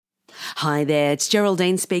Hi there, it's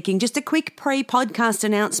Geraldine speaking. Just a quick pre-podcast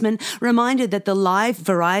announcement. Reminder that the live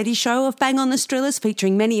variety show of Bang on the Strillers,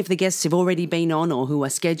 featuring many of the guests who've already been on or who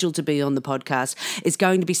are scheduled to be on the podcast, is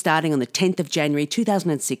going to be starting on the 10th of January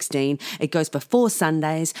 2016. It goes for 4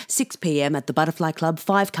 Sundays, 6 p.m. at the Butterfly Club,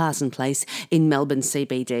 5 Carson Place in Melbourne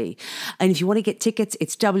CBD. And if you want to get tickets,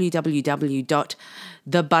 it's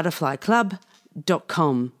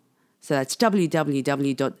www.thebutterflyclub.com. So that's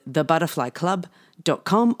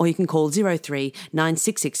www.thebutterflyclub.com, or you can call 03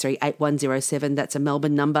 9663 8107. That's a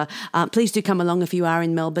Melbourne number. Please do come along if you are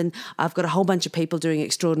in Melbourne. I've got a whole bunch of people doing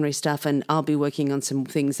extraordinary stuff, and I'll be working on some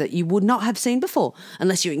things that you would not have seen before,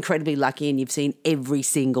 unless you're incredibly lucky and you've seen every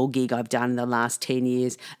single gig I've done in the last 10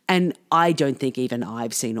 years. And I don't think even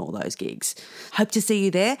I've seen all those gigs. Hope to see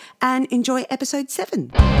you there and enjoy episode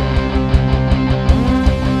 7.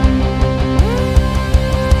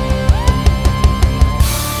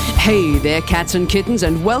 Hey there, cats and kittens,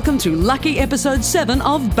 and welcome to lucky episode 7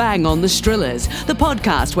 of Bang on the Strillers, the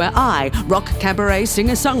podcast where I, rock cabaret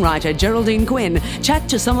singer-songwriter Geraldine Quinn, chat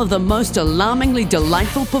to some of the most alarmingly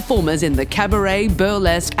delightful performers in the cabaret,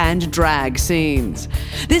 burlesque and drag scenes.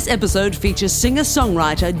 This episode features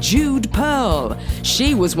singer-songwriter Jude Perl.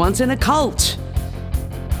 She was once in a cult.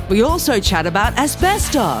 We also chat about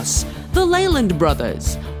asbestos, the Leyland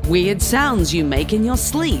Brothers, weird sounds you make in your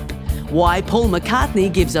sleep, why Paul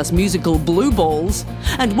McCartney gives us musical blue balls,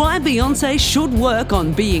 and why Beyoncé should work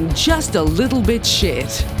on being just a little bit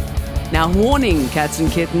shit. Now, warning, cats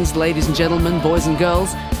and kittens, ladies and gentlemen, boys and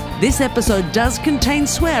girls, this episode does contain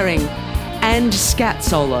swearing and scat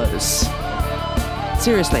solos.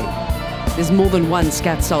 Seriously, there's more than one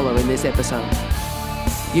scat solo in this episode.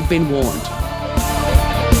 You've been warned.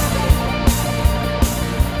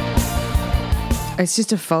 It's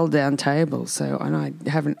just a fold-down table, so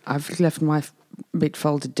I've left my bit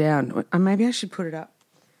folded down. Maybe I should put it up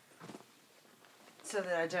so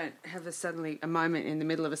that I don't have suddenly a moment in the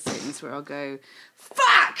middle of a sentence where I'll go,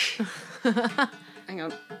 fuck! Hang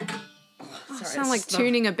on. Oh, sorry, sound like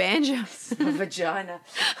tuning a banjo. It's my vagina.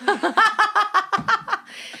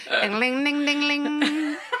 Ding, ling, ding, ding, ling.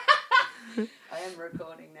 I am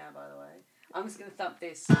recording now, by the way. I'm just going to thump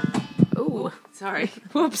this. Ooh, sorry.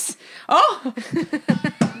 Whoops. Oh!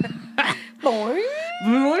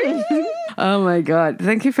 Oh my God.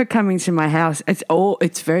 Thank you for coming to my house.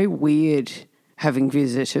 It's very weird having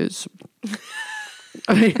visitors.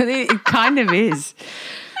 I mean, it kind of is.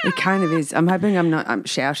 It kind of is. I'm hoping I'm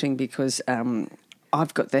shouting because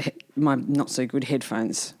I've got my not so good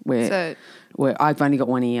headphones where I've only got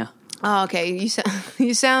one ear. Oh, okay.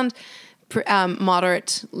 You sound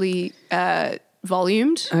moderately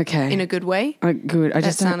volumed. Okay. In a good way. Good. I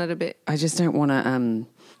just sounded a bit. I just don't want to.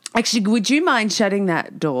 Actually, would you mind shutting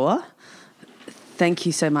that door? Thank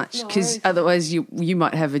you so much, because otherwise you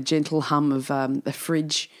might have a gentle hum of the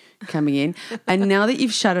fridge coming in. And now that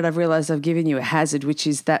you've shut it, I've realised I've given you a hazard, which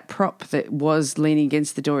is that prop that was leaning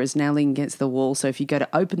against the door is now leaning against the wall. So if you go to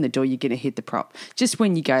open the door, you're going to hit the prop just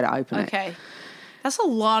when you go to open it. Okay. That's a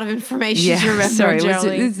lot of information to remember, sorry.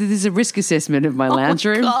 Geraldine. There's a risk assessment of my lounge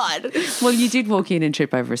room. Oh, God. Well, you did walk in and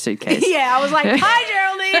trip over a suitcase. Yeah, I was like, hi,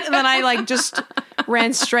 Geraldine. And then I just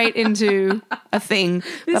ran straight into a thing.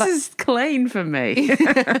 This is clean for me.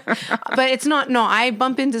 But it's not. No, I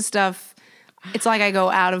bump into stuff. It's like I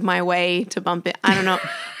go out of my way to bump it. I don't know.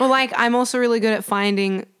 Well, like I'm also really good at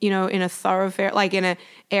finding, in a thoroughfare, like in an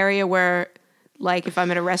area where, like if I'm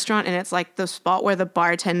at a restaurant and it's like the spot where the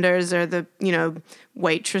bartenders or the,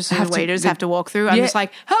 waitresses, waiters have to walk through. I'm just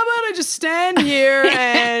like, how about I just stand here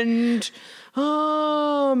and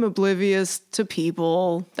I'm oblivious to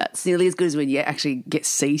people. That's nearly as good as when you actually get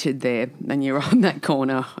seated there and you're on that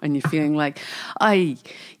corner and you're feeling like,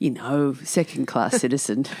 second-class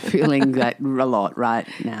citizen, feeling that a lot right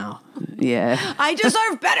now. Yeah. I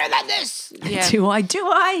deserve better than this. Yeah. Do I?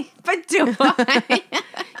 But do I?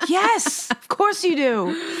 Yes, of course you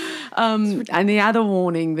do. And the other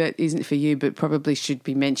warning that isn't for you but probably should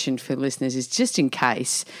be mentioned for listeners is just in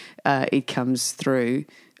case it comes through,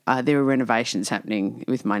 there are renovations happening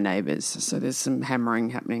with my neighbours, so there's some hammering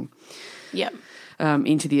happening. Yep.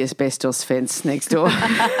 Into the asbestos fence next door.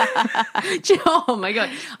 Oh, my God.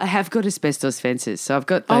 I have got asbestos fences. So I've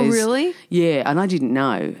got those. Oh, really? Yeah, and I didn't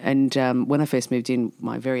know. And when I first moved in,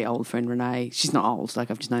 my very old friend Renee, she's not old,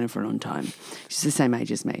 like I've just known her for a long time. She's the same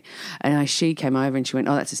age as me. And she came over and she went,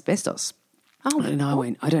 oh, that's asbestos. Oh, and I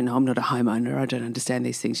went, I don't know, I'm not a homeowner, I don't understand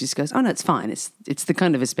these things. She just goes, oh, no, it's fine. It's the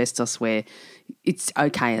kind of asbestos where it's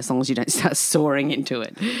okay as long as you don't start soaring into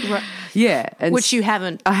it. Right. Yeah. And Which you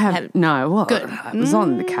haven't. I haven't. No. Well, Good. it was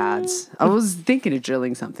on the cards. I was thinking of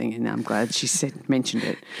drilling something, and I'm glad she mentioned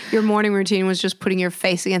it. Your morning routine was just putting your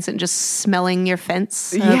face against it and just smelling your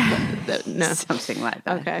fence? No. Something like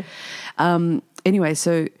that. Okay. Anyway,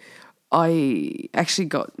 so I actually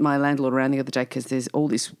got my landlord around the other day because there's all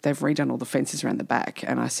this, they've redone all the fences around the back,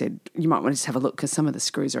 and I said, you might want to just have a look because some of the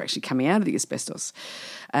screws are actually coming out of the asbestos.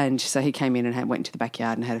 And so he came in and went into the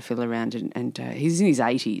backyard and had a feel around, and he's in his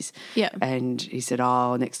 80s. Yeah. And he said,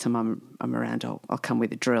 oh, next time I'm around, I'll come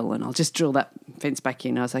with a drill and I'll just drill that fence back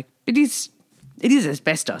in. I was like, it is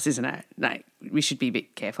asbestos, isn't it? Like, we should be a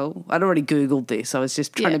bit careful. I'd already Googled this. I was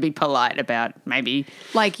just trying to be polite about maybe.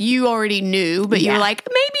 Like you already knew, but you were like,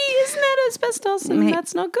 maybe isn't that asbestos and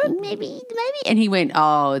that's not good? Maybe. And he went,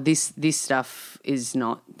 oh, this stuff is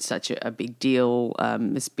not such a big deal.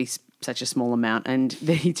 It's be such a small amount. And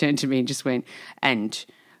then he turned to me and just went, and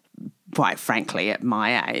quite frankly, at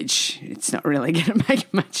my age, it's not really going to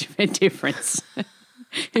make much of a difference.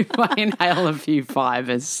 If I inhale a few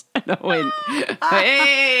fibres. And I went,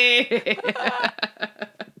 hey.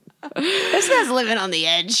 This guy's living on the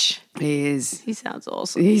edge. He is. He sounds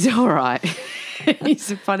awesome. He's all right.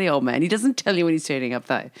 He's a funny old man. He doesn't tell you when he's turning up,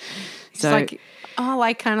 though. He's like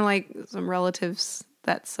kind of like some relatives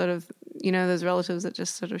that sort of, those relatives that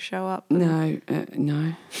just sort of show up. No.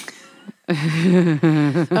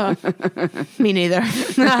 Oh, me neither.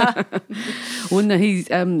 Well, no,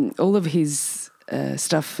 he's all of his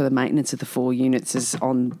stuff for the maintenance of the 4 units is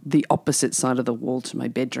on the opposite side of the wall to my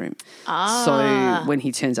bedroom. So when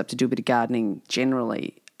he turns up to do a bit of gardening,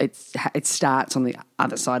 generally it starts on the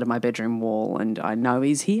other side of my bedroom wall, and I know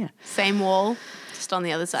he's here. Same wall, just on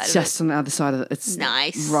the other side of it. Just on the other side of it. It's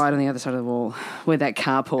nice. Right on the other side of the wall. Where that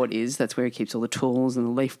carport is, that's where he keeps all the tools and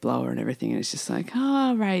the leaf blower and everything. And it's just like,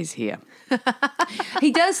 oh, Ray's here.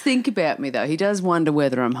 He does think about me, though. He does wonder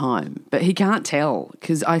whether I'm home. But he can't tell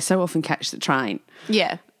because I so often catch the train.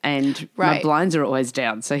 Yeah. And my blinds are always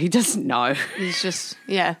down, so he doesn't know. He's just,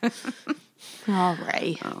 yeah. Oh,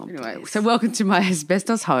 Ray. Anyway, so welcome to my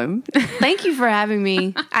asbestos home. Thank you for having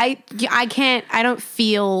me. I don't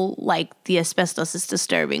feel like the asbestos is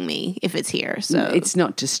disturbing me if it's here. So it's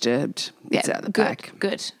not disturbed. It's out the back.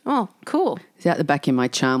 Good. Oh, cool. It's out the back in my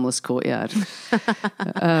charmless courtyard,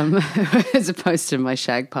 as opposed to my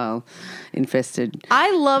shag pile infested.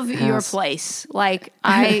 I love house. your place. Like,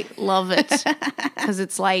 I love it because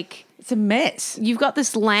it's like, it's a mess. You've got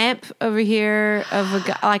this lamp over here of a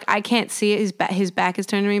guy. Like, I can't see it. His back is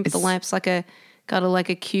turned to me, but the lamp's got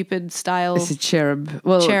a Cupid style. It's a cherub.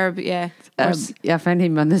 Well, cherub, yeah. I found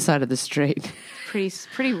him on the side of the street.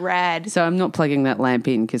 Pretty rad. So I'm not plugging that lamp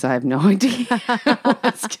in because I have no idea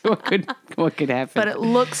what could happen. But it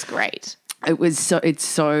looks great. It's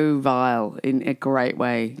so vile in a great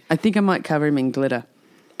way. I think I might cover him in glitter.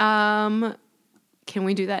 Can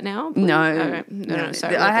we do that now? Please? No. Okay. No,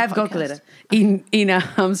 sorry. I have got glitter in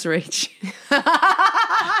arm's reach.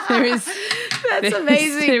 That's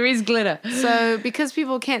amazing. There is glitter. So because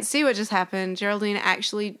people can't see what just happened, Geraldine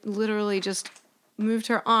actually literally just moved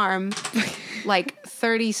her arm like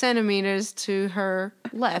 30 centimeters to her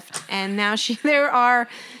left, and now there are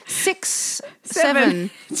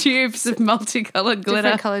 7 tubes of multicolored glitter.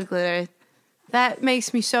 Different colored glitter. That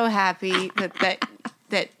makes me so happy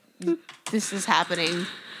that this is happening.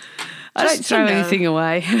 I don't throw anything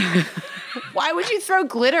away. Why would you throw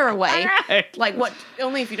glitter away? Like what?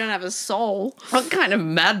 Only if you don't have a soul. What kind of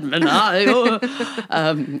madman are you?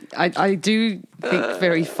 I do think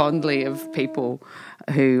very fondly of people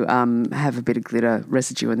who have a bit of glitter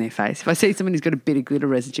residue on their face. If I see someone who's got a bit of glitter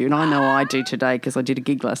residue, and I know I do today because I did a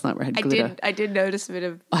gig last night where I had glitter. I did notice a bit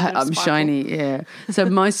of I'm sparkle. shiny, yeah. So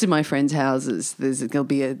most of my friends' houses, there'll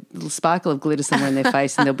be a little sparkle of glitter somewhere in their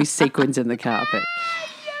face and there'll be sequins in the carpet.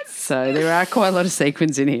 So there are quite a lot of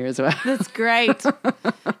sequins in here as well. That's great.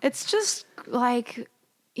 It's just like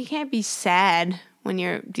you can't be sad when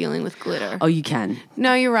you're dealing with glitter. Oh, you can.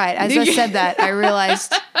 No, you're right. As I said that, I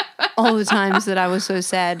realized all the times that I was so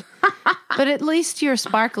sad. But at least you're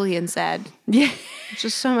sparkly and sad. Yeah. It's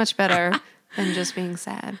just so much better than just being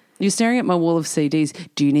sad. You're staring at my wall of CDs.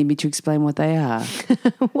 Do you need me to explain what they are?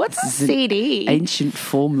 What's a CD? Ancient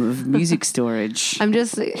form of music storage. I'm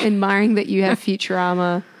just admiring that you have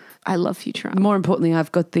Futurama. I love Futurama. More importantly,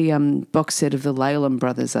 I've got the box set of the Leyland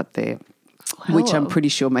Brothers up there, which I'm pretty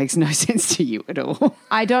sure makes no sense to you at all.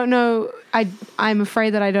 I don't know. I'm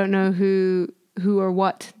afraid that I don't know who or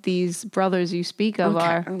what these brothers you speak of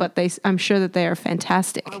are, but I'm sure that they are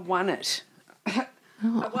fantastic. I won it. I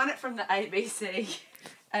won it from the ABC.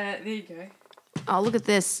 There you go. Oh, look at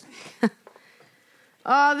this.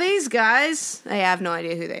 Oh, these guys. I have no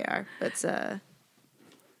idea who they are. But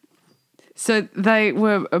So they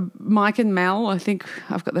were Mike and Mel, I think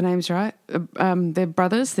I've got the names right. They're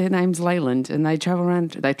brothers. Their name's Leyland, and they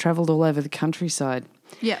travelled all over the countryside.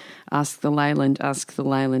 yeah. Ask the Leyland,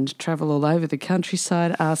 travel all over the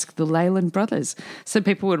countryside, ask the Leyland Brothers. So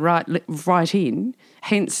people would write in,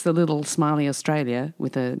 hence the little smiley Australia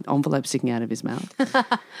with an envelope sticking out of his mouth.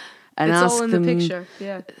 And It's ask all in them, the picture.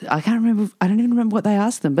 Yeah. I don't even remember what they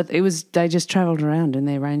asked them, but they just travelled around in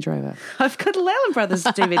their Range Rover. I've got a Leyland Brothers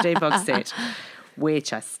DVD box set,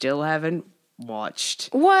 which I still haven't watched.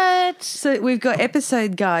 What? So we've got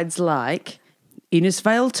episode guides like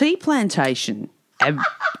Innisfail Tea Plantation,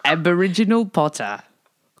 Aboriginal Potter,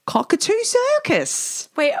 Cockatoo Circus.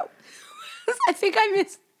 Wait, I think I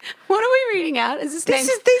missed. What are we reading out? Is this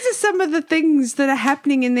These are some of the things that are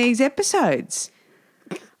happening in these episodes.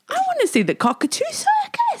 I want to see the Cockatoo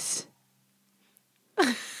Circus.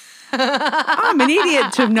 I'm an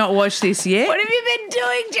idiot to have not watched this yet. What have you been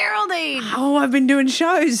doing, Geraldine? Oh, I've been doing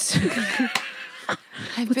shows.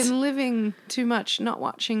 I've been living too much, not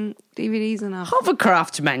watching DVDs enough.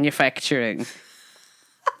 Hovercraft manufacturing.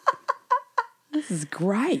 This is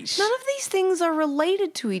great. None of these things are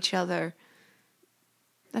related to each other.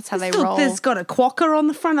 That's how they Look, roll. there's got a quokka on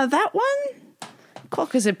the front of that one.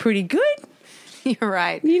 Quokkas are pretty good. You're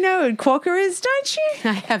right. You know what a quokka is, don't you?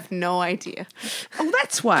 I have no idea. Oh,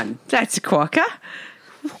 that's one. That's a quokka.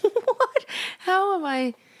 What? How am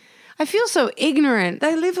I? I feel so ignorant.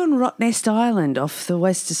 They live on Rottnest Island off the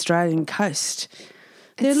West Australian coast.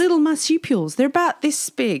 They're little marsupials. They're about this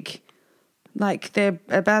big. Like, they're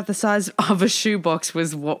about the size of a shoebox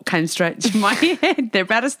was what came straight to my head. They're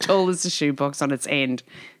about as tall as a shoebox on its end,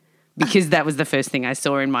 because that was the first thing I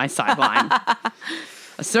saw in my sideline.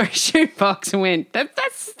 I saw a shoebox and went,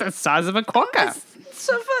 that's the size of a quokka.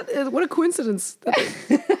 So fun. What a coincidence.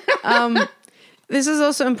 This is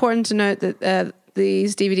also important to note that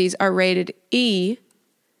these DVDs are rated E.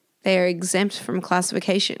 They are exempt from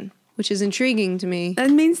classification, which is intriguing to me.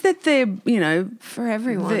 It means that they're, For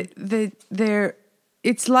everyone. they're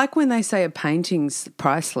it's like when they say a painting's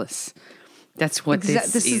priceless. That's what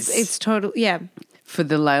this is. It's total, yeah. For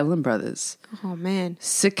the Leyland Brothers. Oh, man.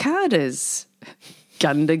 Cicadas.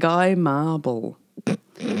 Gundagai Marble.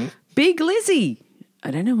 Big Lizzie. I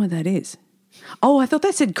don't know what that is. Oh, I thought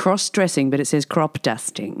that said cross-dressing, but it says crop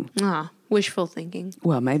dusting. Ah, wishful thinking.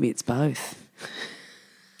 Well, maybe it's both.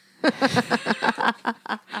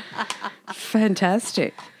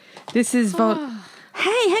 Fantastic. This is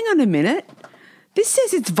Hey, hang on a minute. This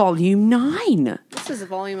says it's volume 9. This is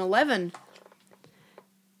volume 11.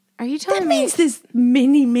 Are you telling That me means there's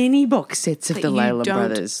many, many box sets of that the you Leyland don't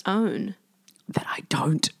Brothers own that I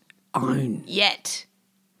don't own yet?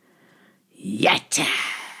 yet?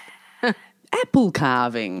 Apple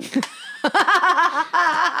carving.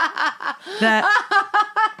 That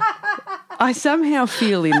I somehow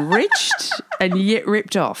feel enriched and yet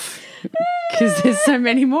ripped off because there's so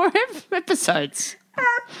many more episodes.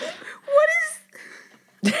 What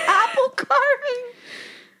is apple carving?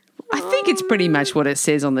 I think it's pretty much what it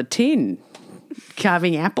says on the tin.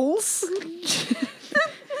 Carving apples.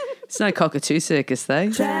 It's no Cockatoo Circus, though.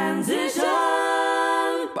 Transition.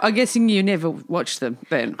 I'm guessing you never watched them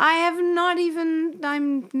then. I have not even,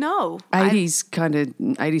 no. 80s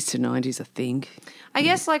to 90s, I think. I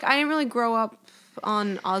guess, I didn't really grow up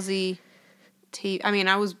on Aussie TV. I mean,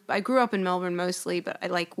 I grew up in Melbourne mostly, but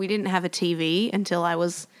we didn't have a TV until I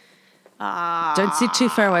was... Don't sit too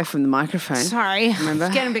far away from the microphone. Sorry. Remember?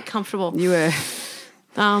 It's getting a bit comfortable. You were...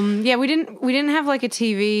 Yeah, we didn't have a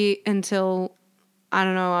TV until, I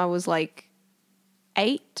don't know, I was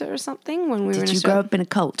 8 or something when we were in Did you Australia. grow up in a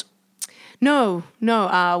cult? No.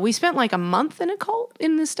 We spent a month in a cult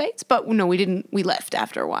in the States, but no, we didn't. We left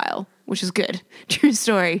after a while, which is good. True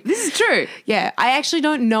story. This is true. Yeah, I actually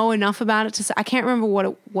don't know enough about it to say. I can't remember what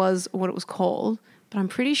it was or what it was called, but I'm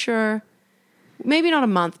pretty sure. Maybe not a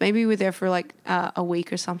month. Maybe we were there for a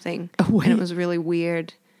week or something. A week? And it was really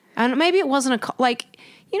weird. And maybe it wasn't a cult.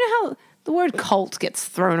 You know how the word cult gets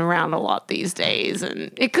thrown around a lot these days,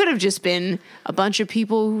 and it could have just been a bunch of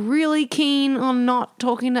people really keen on not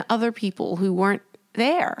talking to other people who weren't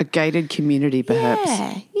there. A gated community,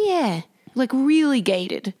 perhaps. Yeah. Really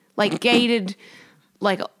gated. Gated,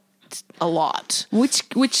 a lot.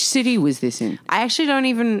 Which city was this in? I actually don't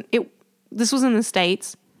even... This was in the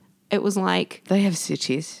States. It was They have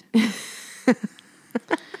cities. I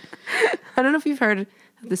don't know if you've heard of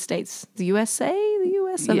the States. The USA? The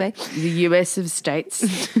US of A? The US of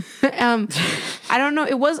States. I don't know.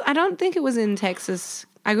 I don't think it was in Texas.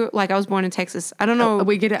 I was born in Texas. I don't know. Are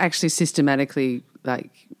we going to actually systematically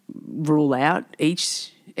rule out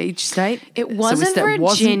each state? It wasn't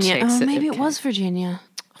Virginia. Maybe it Okay. was Virginia.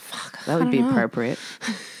 Fuck, That would be appropriate.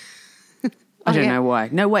 I don't know why.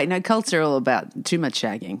 No, wait, no, cults are all about too much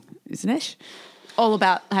shagging, isn't it? All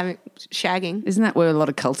about having shagging. Isn't that where a lot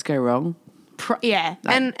of cults go wrong? Yeah,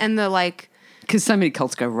 and the like. Because so many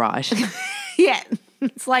cults go right. Yeah,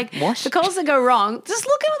 it's like What? the cults that go wrong. Just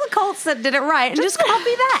look at all the cults that did it right and just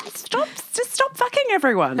copy that. Stop fucking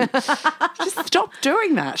everyone. Just stop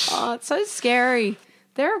doing that. Oh, it's so scary.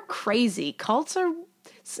 They're crazy. Cults are.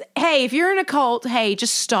 Hey, if you're in a cult, hey,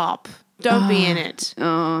 just stop. Don't be in it.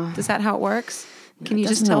 Is that how it works? Can you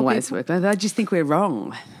just tell always people? work. They just think we're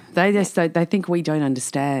wrong. They think we don't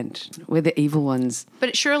understand. We're the evil ones.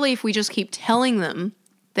 But surely, if we just keep telling them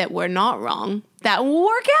that we're not wrong, that will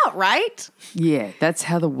work out, right? Yeah, that's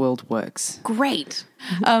how the world works. Great.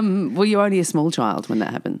 Were you only a small child when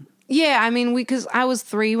that happened? Yeah, I mean, because I was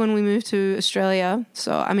 3 when we moved to Australia.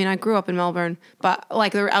 So, I mean, I grew up in Melbourne. But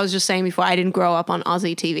like I was just saying before, I didn't grow up on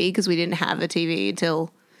Aussie TV because we didn't have a TV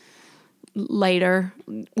until later,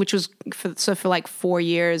 which was for like 4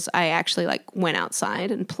 years. I actually like went outside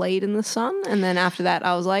and played in the sun. And then after that,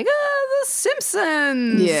 I was like, The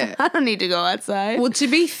Simpsons. Yeah. I don't need to go outside. Well, to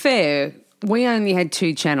be fair, we only had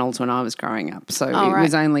 2 channels when I was growing up. So it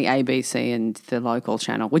was only ABC and the local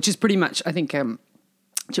channel, which is pretty much, I think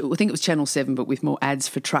it was Channel 7, but with more ads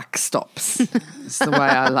for truck stops. That's the way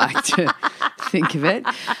I like to think of it.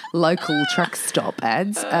 Local truck stop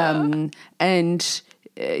ads.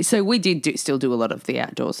 So we did still do a lot of the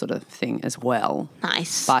outdoor sort of thing as well.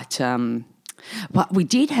 Nice. But we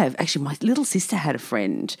did have, actually, my little sister had a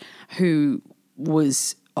friend who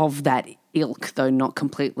was of that ilk, though not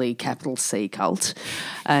completely capital C cult,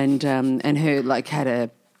 and her like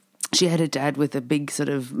she had a dad with a big sort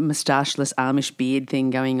of moustacheless Amish beard thing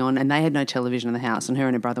going on, and they had no television in the house, and her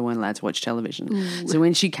and her brother weren't allowed to watch television. Ooh. So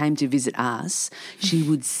when she came to visit us, she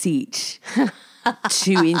would sit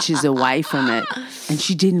 2 inches away from it, and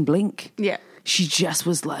she didn't blink. Yeah. She just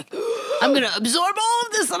was like, I'm going to absorb all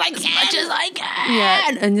of this as much as I can.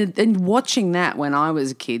 Yeah. And watching that when I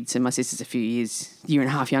was a kid, so my sister's a year and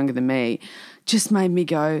a half younger than me, just made me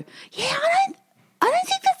go, yeah, I don't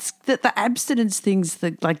think that the abstinence thing's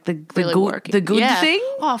the Really working. the good thing.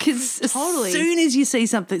 Oh, because totally. As soon as you see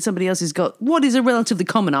somebody else has got what is a relatively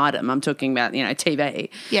common item, I'm talking about,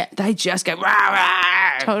 TV. Yeah. They just go, rah,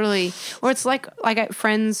 rah. Totally. Or it's like I had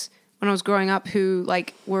friends when I was growing up who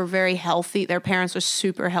like were very healthy. Their parents were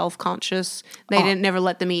super health conscious. They never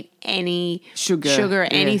let them eat any sugar,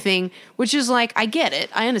 anything, which is like, I get it.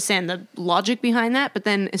 I understand the logic behind that. But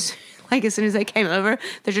then as soon as they came over,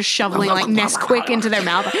 they're just shoveling like Nesquik into their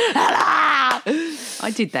mouth.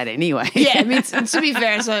 I did that anyway. Yeah, I mean, to be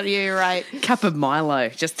fair, so you're right. Cup of Milo,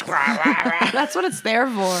 just That's what it's there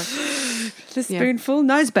for. The spoonful,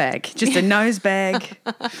 nose bag, just a nose bag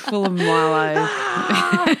full of Milo.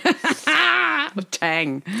 Or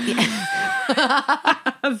Tang.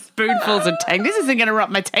 Spoonfuls of Tang. This isn't going to rot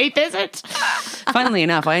my teeth, is it? Funnily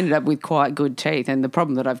enough, I ended up with quite good teeth, and the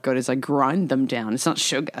problem that I've got is I grind them down. It's not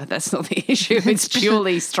sugar. That's not the issue. It's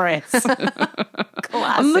purely stress.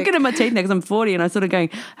 I'm looking at my teeth now because I'm 40, and I'm sort of going,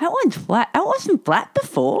 that one's flat. That wasn't flat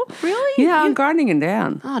before. Really? Yeah, I'm grinding them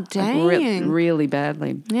down. Oh, dang. Like, really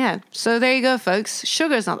badly. Yeah. So there you go, folks.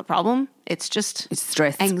 Sugar's not the problem. It's stress,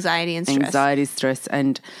 anxiety and stress. Anxiety, stress,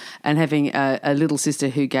 and having a little sister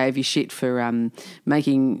who gave you shit for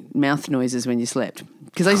making mouth noises when you slept.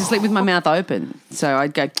 Because I used to sleep with my mouth open, so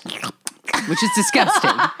I'd go, which is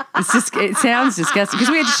disgusting. It sounds disgusting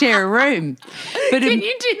because we had to share a room. But Can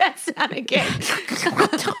you do that sound again?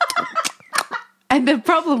 And the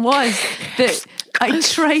problem was that I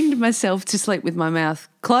trained myself to sleep with my mouth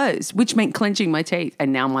closed, which meant clenching my teeth,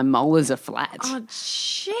 and now my molars are flat. Oh,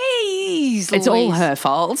 jeez. It's all her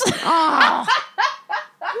fault. Oh.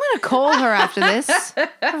 I'm going to call her after this.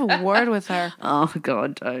 Have a word with her. Oh,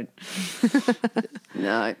 God, don't.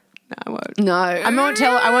 No. I won't. No. I won't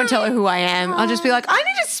tell her who I am. I'll just be like, I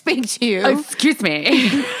need to speak to you. Oh, excuse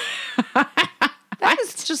me. That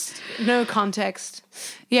is just no context.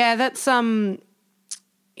 Yeah, that's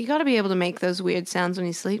you got to be able to make those weird sounds when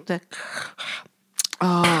you sleep.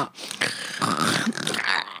 Yeah.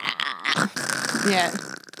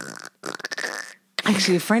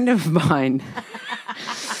 Actually, a friend of mine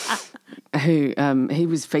who he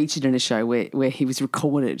was featured in a show where he was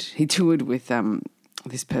recorded. He toured with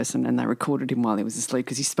this person, and they recorded him while he was asleep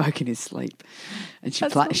because he spoke in his sleep. And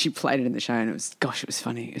she played it in the show, and it was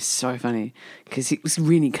funny. It was so funny because it was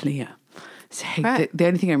really clear. So the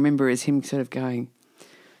only thing I remember is him sort of going,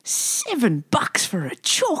 $7 for a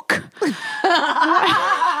chalk.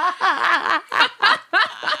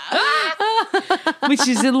 Which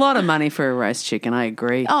is a lot of money for a roast chicken, I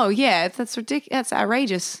agree. Oh, yeah, that's ridiculous. That's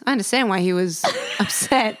outrageous. I understand why he was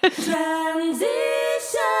upset. Transition.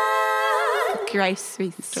 Grace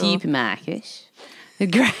Thrift Store. Supermarket.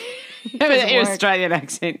 Your Australian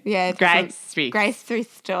accent. Yeah. Grace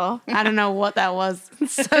Thrift Store. I don't know what that was.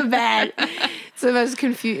 It's so bad. It's the most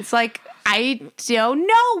confused. It's like, I don't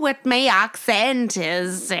know what my accent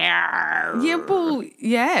is. Yeah, well,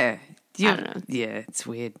 yeah. I don't know. Yeah, it's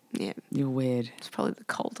weird. Yeah. You're weird. It's probably the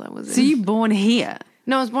cult I was in. So you born here?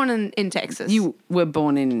 No, I was born in Texas. You were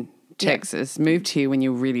born in Texas, moved here when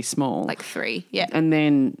you were really small. Like 3, yeah. And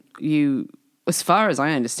then you, as far as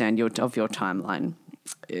I understand of your timeline,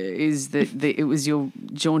 is that it was your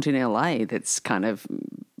jaunt in LA that's kind of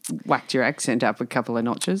whacked your accent up a couple of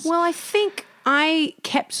notches? Well, I think I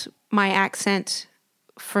kept my accent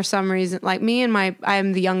for some reason. Like me and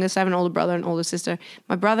I'm the youngest. I have an older brother and older sister.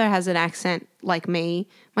 My brother has an accent like me.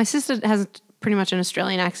 My sister has pretty much an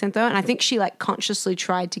Australian accent though, and I think she like consciously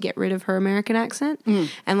tried to get rid of her American accent.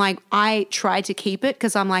 And like I tried to keep it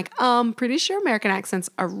because I'm like, pretty sure American accents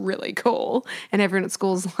are really cool. And everyone at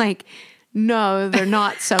school's like, no, they're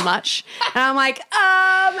not so much. And I'm like,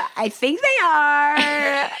 I think they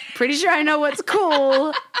are. Pretty sure I know what's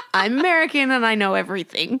cool. I'm American and I know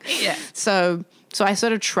everything. Yeah. So I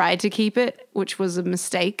sort of tried to keep it, which was a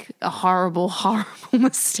mistake, a horrible, horrible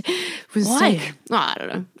mistake. Why? Oh, I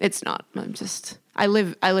don't know. It's not. I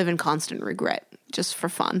live in constant regret just for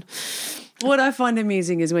fun. What I find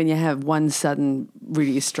amusing is when you have one sudden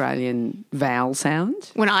really Australian vowel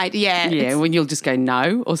sound. When when you'll just go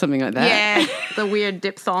no or something like that. Yeah, the weird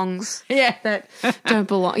diphthongs. Yeah, that don't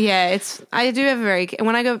belong. Yeah, I do have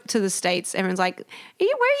when I go to the States, everyone's like, where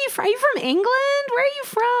are you from? Are you from England? Where are you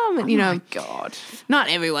from? And, my God. Not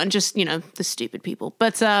everyone, just, the stupid people.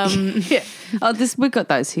 But, yeah. We've got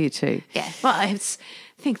those here too. Yeah. Well, I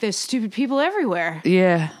think there's stupid people everywhere.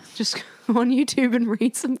 Yeah. Just go on YouTube and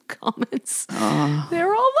read some comments. Oh.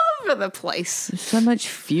 They're all over the place. There's so much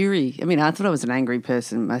fury. I mean, I thought I was an angry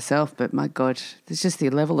person myself, but my God, there's just the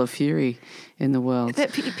level of fury in the world.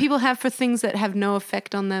 That people have for things that have no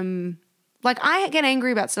effect on them. Like, I get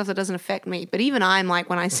angry about stuff that doesn't affect me, but even I'm like,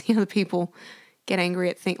 when I see other people get angry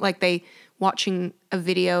at things, like they watching a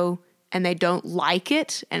video and they don't like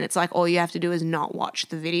it, and it's like all you have to do is not watch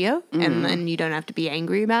the video, and then you don't have to be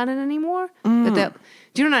angry about it anymore. But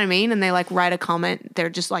do you know what I mean? And they like write a comment, they're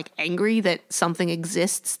just like angry that something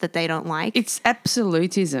exists that they don't like. It's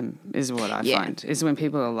absolutism is what I find, is when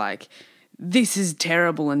people are like, this is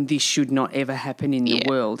terrible and this should not ever happen in the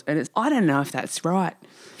world. And I don't know if that's right.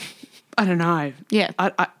 I don't know. Yeah.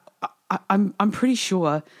 I'm pretty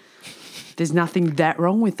sure there's nothing that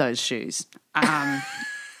wrong with those shoes.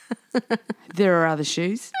 There are other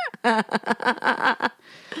shoes. I'm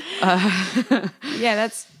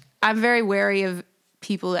very wary of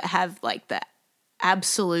people that have like the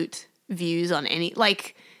absolute views on any,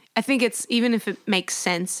 like, I think it's, even if it makes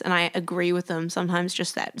sense and I agree with them, sometimes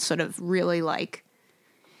just that sort of really like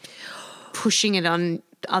pushing it onto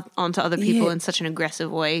other people in such an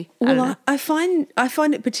aggressive way. Well, I find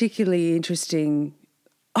it particularly interesting.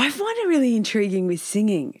 I find it really intriguing with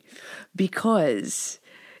singing because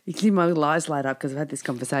you can see my little eyes light up because I've had this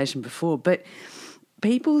conversation before, but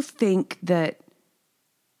people think that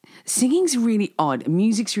singing's really odd,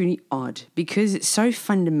 music's really odd because it's so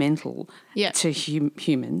fundamental to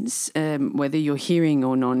humans, whether you're hearing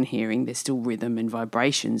or non-hearing, there's still rhythm and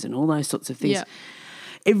vibrations and all those sorts of things. Yeah.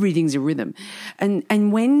 Everything's a rhythm.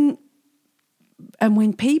 And when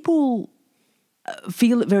people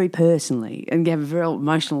feel it very personally and have a very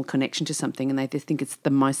emotional connection to something and they just think it's the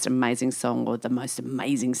most amazing song or the most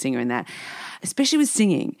amazing singer in that, especially with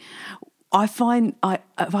singing, I find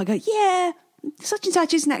if I go, such and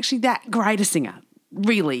such isn't actually that great a singer,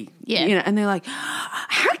 really. Yeah. And they're like,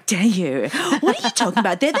 how dare you? What are you talking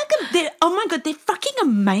about? They're oh my God, they're fucking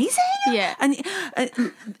amazing. Yeah. And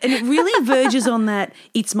it really verges on that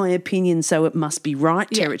it's my opinion so it must be right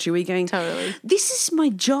territory. We're going, totally. This is my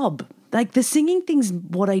job. Like the singing thing's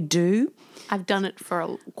what I do. I've done it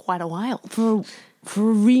for quite a while. For a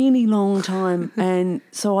really long time. And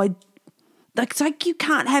so it's like you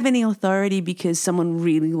can't have any authority because someone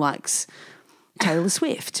really likes Taylor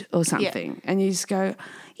Swift or something. Yeah. And you just go,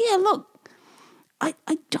 look, I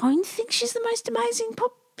don't think she's the most amazing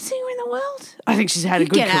pop singer in the world. I think she's had a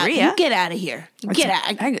good career. You get out of here. Get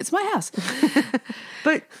out. Hang on, it's my house.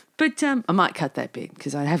 But I might cut that bit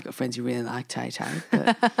because I have got friends who really like Tay-Tay.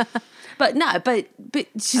 But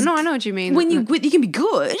she's, no, I know what you mean. When you can be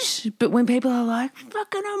good, but when people are like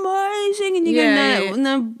fucking amazing, and you go,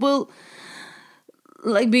 no, well,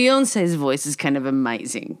 like Beyonce's voice is kind of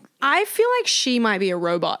amazing. I feel like she might be a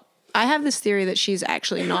robot. I have this theory that she's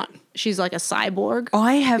actually not. She's like a cyborg.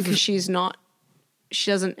 Because she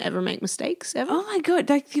doesn't ever make mistakes ever. Oh my God,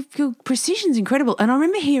 your precision's incredible. And I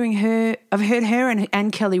remember I've heard her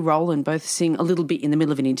and Kelly Rowland both sing a little bit in the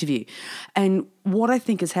middle of an interview. And what I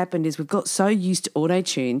think has happened is we've got so used to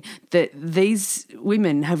auto-tune that these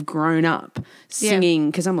women have grown up singing,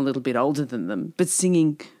 because I'm a little bit older than them, but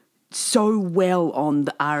singing so well on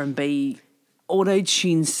the R&B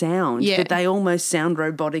auto-tune sound that they almost sound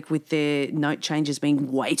robotic with their note changes being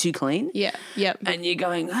way too clean. Yeah, yeah. And you're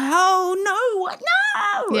going, oh, no, what? No.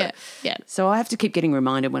 Yeah, yeah. So I have to keep getting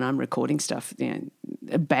reminded when I'm recording stuff,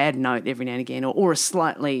 a bad note every now and again or a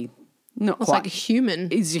slightly not it's quite. like a human.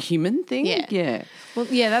 It's a human thing? Yeah. Yeah. Well,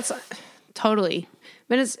 yeah, that's totally.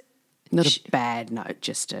 But it's not a bad note,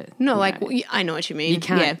 just a... No, I know what you mean. You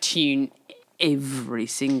can't tune every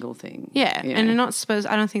single thing. Yeah, and I'm not supposed...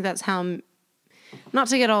 I don't think that's how... Not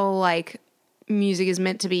to get all like music is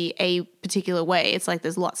meant to be a particular way. It's like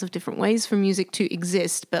there's lots of different ways for music to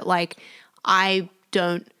exist, but like I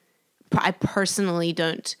personally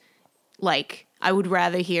don't like, I would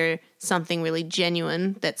rather hear something really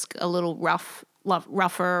genuine that's a little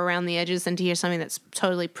rougher around the edges than to hear something that's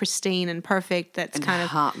totally pristine and perfect that's and kind of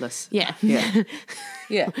heartless. Yeah. Yeah.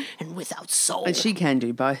 Yeah. And without soul. And she can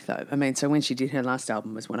do both, though. I mean, so when she did her last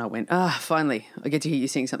album was when I went, finally, I get to hear you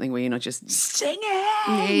sing something where you're not just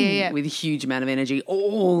singing with a huge amount of energy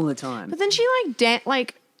all the time. But then she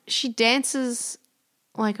she dances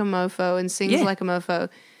like a mofo and sings like a mofo.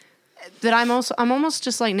 That I'm almost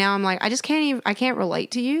just like, now I'm like, I can't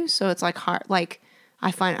relate to you. So it's like hard, like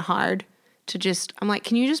I find it hard to just, I'm like,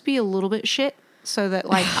 can you just be a little bit shit so that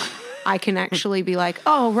like I can actually be like,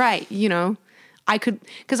 oh, right, I could,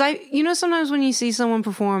 because sometimes when you see someone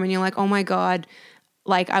perform and you're like, oh my God,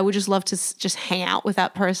 like I would just love to just hang out with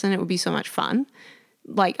that person. It would be so much fun.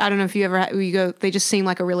 Like, I don't know if you ever, they just seem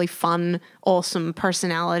like a really fun, awesome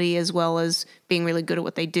personality as well as being really good at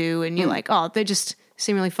what they do. And you're like, oh, they just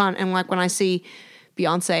seem really fun. And like when I see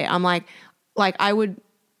Beyonce, I'm like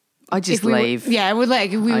I just leave. I would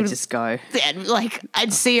like. I'd just go. Like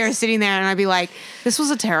I'd see her sitting there, and I'd be like, "This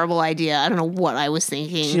was a terrible idea. I don't know what I was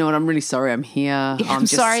thinking." Do you know what? I'm really sorry. I'm here. I'm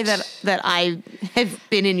sorry that I have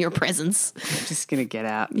been in your presence. I'm just gonna get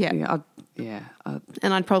out. Yeah.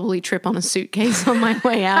 And I'd probably trip on a suitcase on my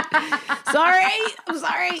way out. Sorry. I'm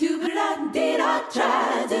sorry.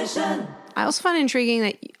 I also find it intriguing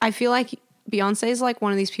that I feel like Beyonce is like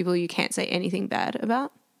one of these people you can't say anything bad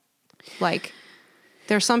about. Like.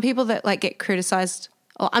 There are some people that like get criticized.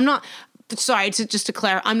 Oh, I'm not sorry to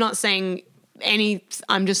clarify. I'm not saying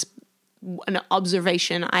I'm just an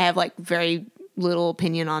observation. I have like very little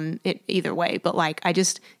opinion on it either way. But like I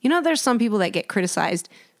just there's some people that get criticized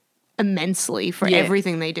immensely for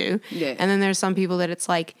everything they do. Yeah. And then there's some people that it's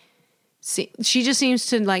like she just seems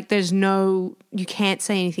to like you can't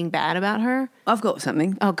say anything bad about her. I've got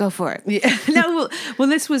something. Oh, go for it. Yeah. No. Well,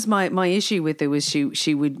 this was my issue with her was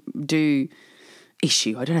she would do.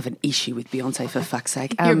 Issue. I don't have an issue with Beyonce, for fuck's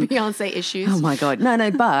sake. Your Beyonce issues. Oh my God.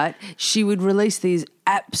 No, but she would release these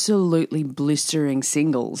absolutely blistering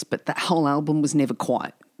singles, but that whole album was never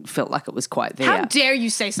quite, felt like it was quite there. How dare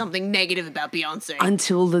you say something negative about Beyonce?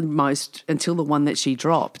 Until the one that she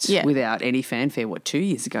dropped without any fanfare, 2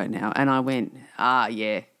 years ago now. And I went,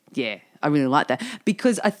 yeah, I really like that.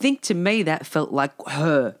 Because I think to me that felt like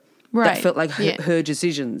her. Right. That felt like her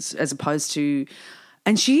decisions as opposed to...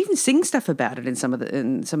 And she even sings stuff about it in some of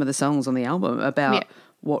the songs on the album about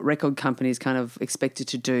what record companies kind of expected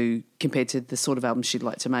to do compared to the sort of album she'd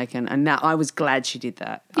like to make. And now I was glad she did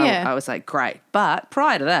that. Yeah. I was like, great. But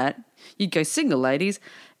prior to that, you'd go single ladies,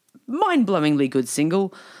 mind-blowingly good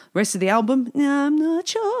single. Rest of the album, no, I'm not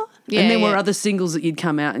sure. Yeah, and there were other singles that you'd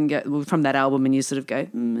come out and go from that album and you sort of go,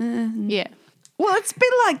 yeah. Well, it's a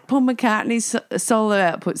bit like Paul McCartney's solo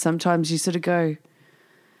output. Sometimes you sort of go,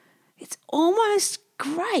 it's almost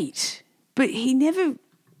great, but he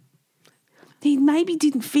maybe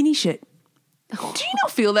didn't finish it. Do you not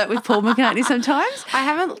feel that with Paul McCartney sometimes? I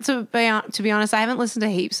haven't, to be honest, I haven't listened to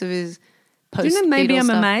heaps of his post. Maybe I'm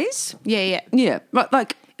stuff. amazed. Yeah. But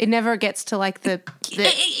like it never gets to like the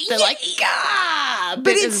like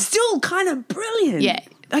but it's still kind of brilliant. Yeah,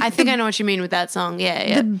 like I think I know what you mean with that song.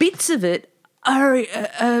 Yeah. The bits of it are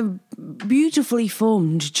beautifully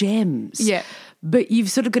formed gems. Yeah. But you've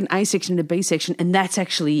sort of got an A section and a B section, and that's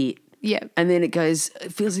actually it. Yeah. And then it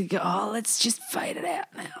feels like, let's just fade it out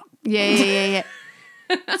now. Yeah.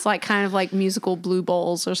 It's like kind of like musical blue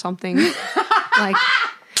balls or something. Like,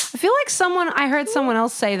 I feel like I heard someone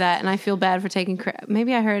else say that, and I feel bad for taking credit.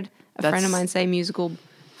 Maybe I heard a friend of mine say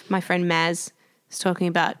my friend Maz is talking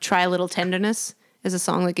about Try a Little Tenderness as a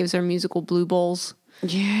song that gives her musical blue balls.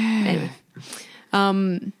 Yeah. Anyway.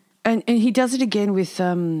 And he does it again with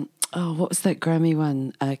what was that Grammy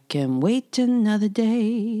one? I can wait another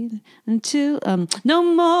day until no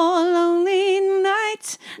more lonely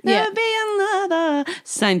nights. There'll be another.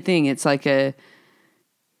 Same thing. It's like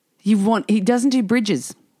he doesn't do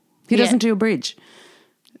bridges. He doesn't do a bridge.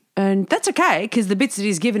 And that's okay, because the bits that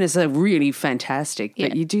he's given us are really fantastic.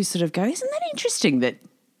 But you do sort of go, isn't that interesting that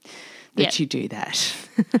you do that?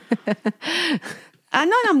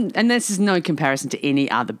 And this is no comparison to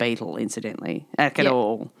any other Beatle, incidentally, at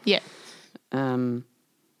all. Yeah.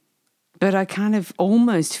 But I kind of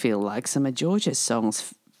almost feel like some of George's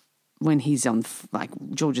songs, when he's on like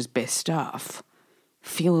George's best stuff,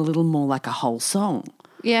 feel a little more like a whole song.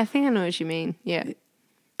 Yeah, I think I know what you mean. Yeah.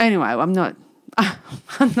 Anyway, I'm not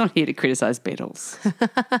here to criticise Beatles.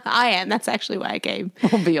 I am. That's actually why I came. Or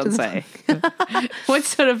Beyonce. What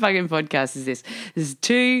sort of fucking podcast is this? There's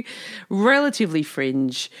two relatively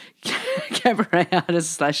fringe cabaret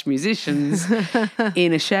artists / musicians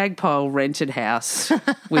in a shagpile rented house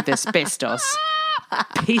with asbestos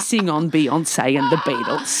piecing on Beyonce and the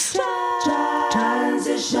Beatles.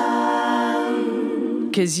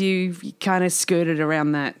 Because you kind of skirted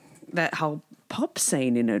around that whole pop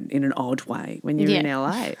scene in an odd way when you're in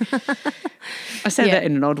LA. I say that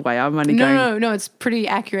in an odd way. I'm only going. No. It's pretty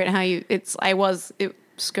accurate how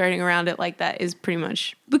skirting around it like that is pretty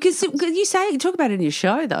much because you talk about it in your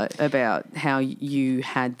show though about how you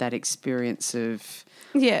had that experience of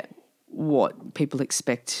what people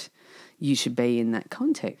expect you should be in that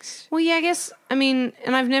context. Well, yeah, I guess and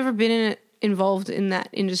I've never been involved in that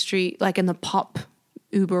industry, like in the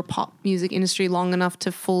uber pop music industry long enough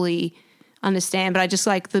to fully understand, but I just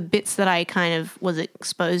like the bits that I kind of were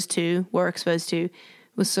exposed to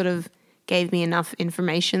was sort of gave me enough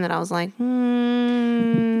information that I was like,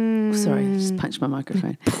 Sorry, I just punched my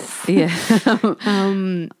microphone. Yeah.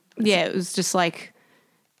 It was just like,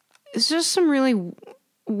 it's just some really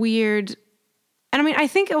weird, and I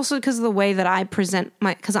think also because of the way that I present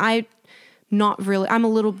because I'm a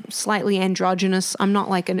little slightly androgynous. I'm not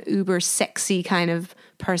like an uber sexy kind of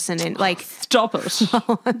person, and like stop it.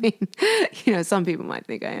 Well, I mean, some people might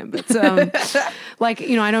think I am, but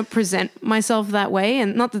I don't present myself that way,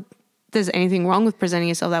 and not that there's anything wrong with presenting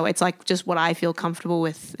yourself that way. It's like just what I feel comfortable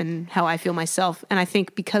with and how I feel myself, and I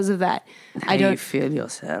think because of that, how you feel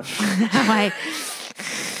yourself. How I.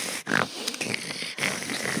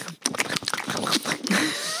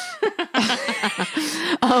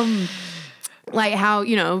 Like how,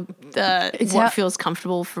 what feels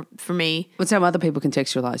comfortable for me. It's how other people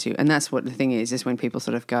contextualize you. And that's what the thing is when people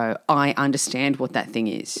sort of go, I understand what that thing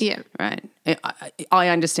is. Yeah. Right? I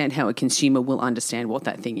understand how a consumer will understand what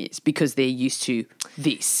that thing is because they're used to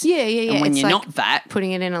this. Yeah. And when it's you're like not that.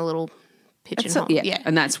 putting it in a little pigeonhole. Yeah.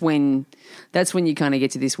 And that's when you kind of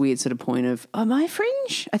get to this weird sort of point of, am I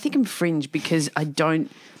fringe? I think I'm fringe because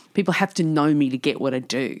people have to know me to get what I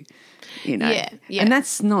do. Yeah. And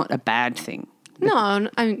that's not a bad thing. No,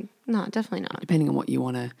 no, definitely not. Depending on what you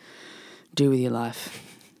want to do with your life.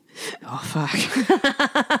 Oh, fuck.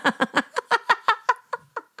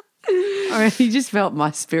 You just felt my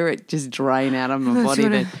spirit just drain out of my body.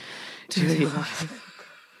 But do with your life.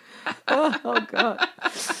 Oh, God.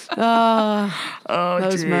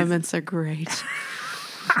 Those moments are great.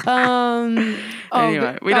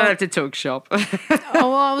 Anyway, we don't have to talk shop.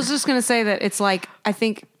 I was just going to say that it's like, I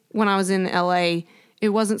think when I was in LA, it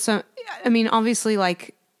wasn't so, obviously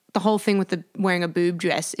like the whole thing with the wearing a boob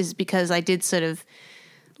dress is because I did sort of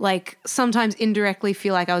like sometimes indirectly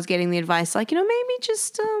feel like I was getting the advice, like, maybe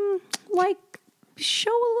just like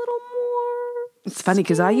show a little more. It's funny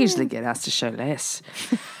because I usually get asked to show less.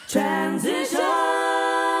 Transition.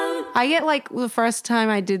 I get like the first time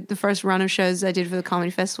I did the first run of shows I did for the comedy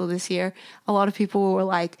festival this year, a lot of people were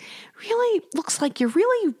like, really looks like you're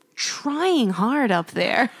really trying hard up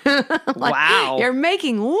there. Like, wow. You're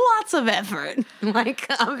making lots of effort. Like,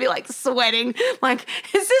 I'll be like sweating. Like,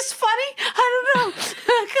 is this funny? I don't know.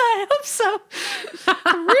 I hope so.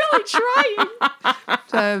 I'm really trying.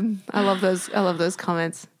 So I love those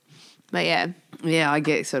comments. But yeah. Yeah, I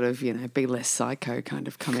get sort of, be less psycho kind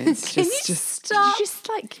of comments. Can you stop? Just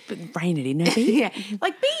like rein it in a bit. Yeah.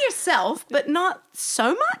 Like be yourself, but not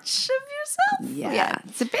so much of yourself. Yeah.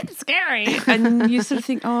 It's a bit scary. And you sort of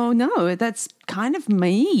think, oh no, that's kind of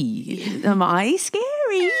me. Am I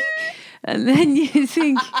scary? And then you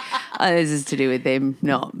think, this is to do with them,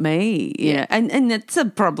 not me. Yeah. And it's a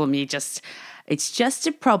problem it's just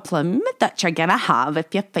a problem that you're going to have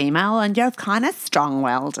if you're female and you're kind of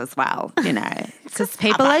strong-willed as well, Because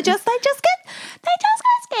people they just get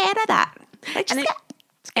scared of that.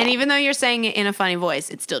 And even though you're saying it in a funny voice,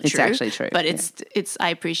 it's still true. It's actually true. But it's I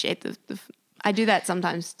appreciate the I do that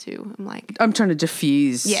sometimes too. I'm trying to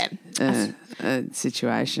diffuse Yeah. a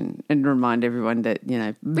situation and remind everyone that, you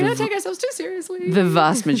know, we don't take ourselves too seriously. the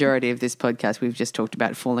vast majority of this podcast we've just talked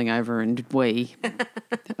about falling over and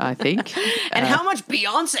I think. And how much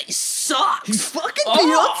Beyonce sucks. Fucking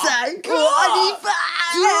Beyonce!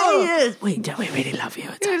 God, we really love you.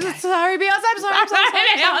 It's okay. Sorry, Beyonce. I'm sorry.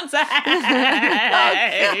 Beyonce!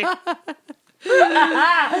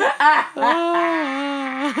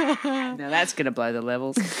 Now that's going to blow the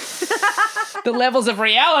levels. The levels of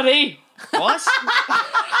reality. What?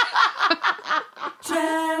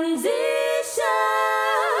 Transition.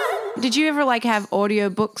 Did you ever have audio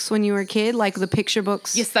books when you were a kid, like the picture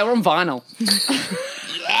books? Yes, they were on vinyl.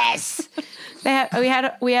 Yes. We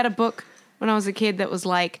had a book when I was a kid that was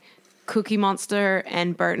like Cookie Monster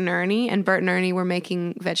and Bert and Ernie were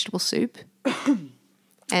making vegetable soup.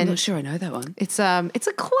 I'm not sure I know that one. It's a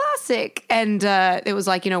classic, and it was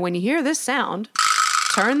like, when you hear this sound,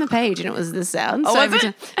 turn the page, and it was this sound. Oh, so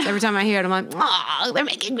every time I hear it, I'm like, oh, they're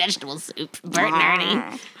making vegetable soup, Bert and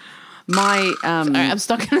Ernie. My Sorry, I'm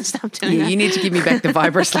stuck gonna stop doing that. You need to give me back the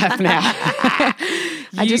vibra slap now.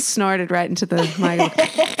 I just snorted right into the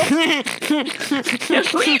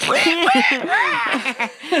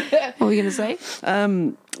What were you gonna say?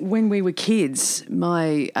 When we were kids,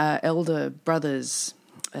 my elder brothers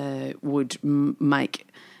would make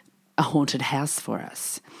a haunted house for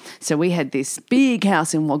us. So we had this big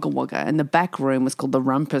house in Wagga Wagga, and the back room was called the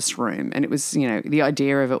rumpus room. And it was, the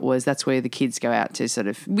idea of it was that's where the kids go out to sort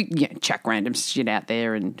of chuck random shit out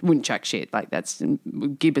there, and wouldn't chuck shit like that's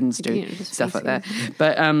Gibbons do stuff like that.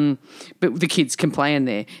 But the kids can play in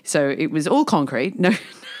there. So it was all concrete, no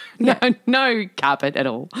carpet at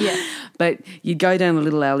all. Yeah. But you'd go down a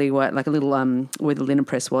little alleyway, like a little where the linen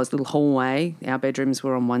press was, little hallway. Our bedrooms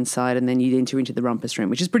were on one side, and then you'd enter into the rumpus room,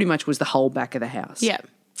 which is pretty much was the whole back of the house. Yeah.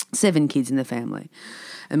 7 kids in the family.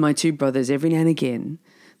 And my 2 brothers, every now and again,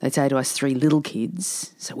 they'd say to us 3 little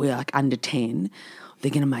kids, so we're like under 10,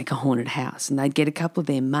 they're going to make a haunted house. And they'd get a couple of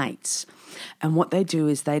their mates. And what they'd do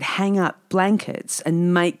is they'd hang up blankets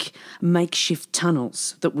and make makeshift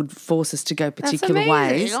tunnels that would force us to go particular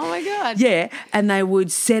ways. Oh, my God. Yeah, and they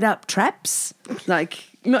would set up traps, like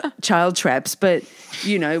not child traps, but,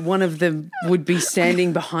 one of them would be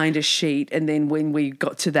standing behind a sheet, and then when we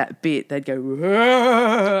got to that bit, they'd go,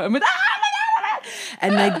 and we'd,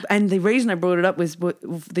 and the reason I brought it up was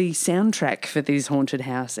the soundtrack for these haunted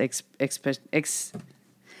house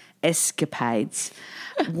escapades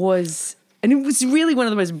was... And it was really one of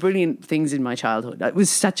the most brilliant things in my childhood. It was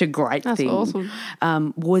such a great thing. That's awesome.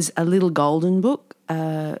 Was a little golden book.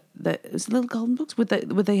 It was little golden books where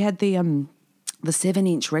they had the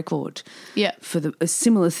 7-inch record. Yeah. For a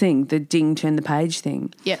similar thing, the ding turn the page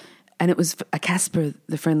thing. Yeah. And it was a Casper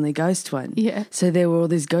the Friendly Ghost one. Yeah. So there were all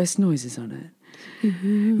these ghost noises on it.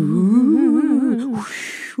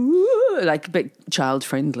 But child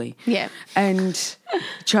friendly. Yeah. And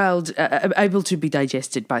child able to be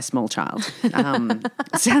digested by small child.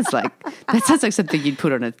 Sounds like something you'd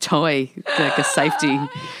put on a toy, like a safety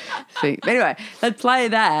thing. But anyway, they'd play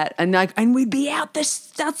that, and we'd be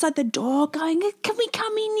outside the door going, "Can we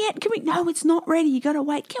come in yet? No, it's not ready. You got to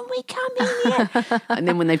wait. Can we come in yet?" And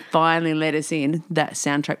then when they finally let us in, that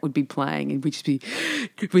soundtrack would be playing, and we'd just be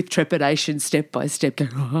with trepidation, step by step,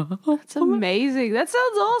 going, "Oh, That's amazing. That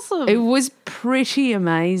sounds awesome. It was pretty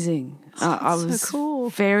amazing. I so was cool.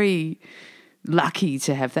 very lucky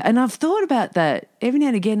to have that. And I've thought about that every now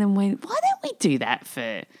and again and went, why don't we do that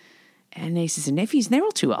for our nieces and nephews? And they're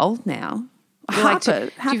all too old now.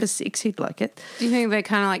 Harper's 6, he'd like it. Do you think they're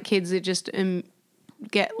kind of like kids that just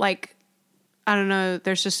get I don't know,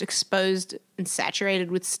 they're just exposed and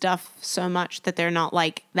saturated with stuff so much that they're not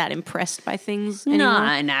that impressed by things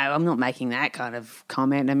anymore? No, I'm not making that kind of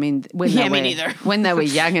comment. I mean, me neither. When they were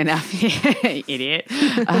young enough, idiot.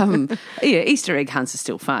 Easter egg hunts are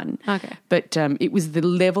still fun. Okay. But it was the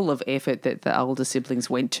level of effort that the older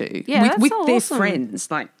siblings went to with so their awesome. friends,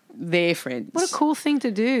 their friends. What a cool thing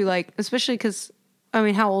to do, especially because,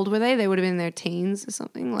 how old were they? They would have been in their teens or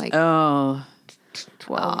something,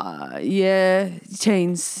 12.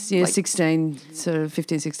 Teens, 16, sort of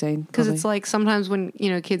 15, 16. Because it's sometimes when,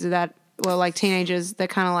 kids are that, teenagers, they're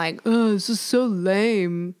kind of oh, this is so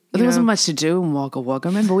lame. But there wasn't much to do in Wagga Wagga.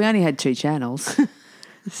 Remember, we only had 2 channels.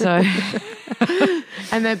 So,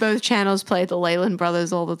 and they both channels played the Leyland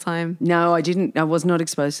Brothers all the time. No, I didn't. I was not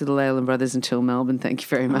exposed to the Leyland Brothers until Melbourne. Thank you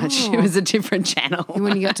very much. Oh. It was a different channel.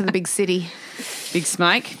 When you got to the big city, Big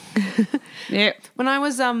Smoke. Yeah. When I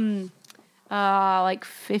was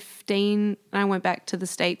 15, I went back to the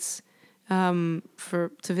States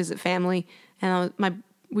to visit family, and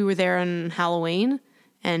we were there on Halloween.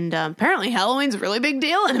 And apparently Halloween's a really big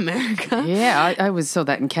deal in America. Yeah, I saw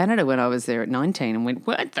that in Canada when I was there at 19 and went,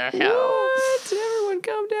 what the hell? What? Everyone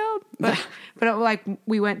calm down. But like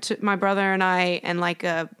we went to, my brother and I and like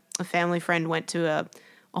a family friend went to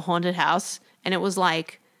a haunted house, and it was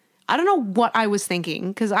like, I don't know what I was thinking,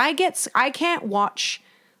 because I can't watch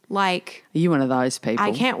like. Are you one of those people?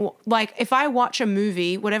 I can't, like, if I watch a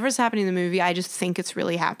movie, whatever's happening in the movie, I just think it's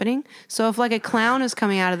really happening. So if like a clown is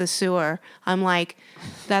coming out of the sewer, I'm like,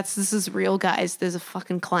 this is real, guys. There's a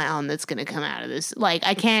fucking clown that's going to come out of this. Like,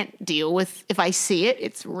 I can't deal with, if I see it,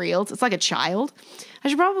 it's real. It's like a child. I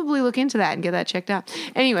should probably look into that and get that checked out.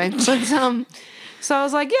 Anyway, but, so I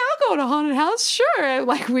was like, yeah, I'll go to a haunted house. Sure.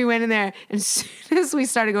 Like, we went in there, and as soon as we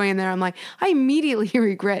started going in there, I'm like, I immediately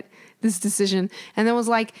regret this decision. And there was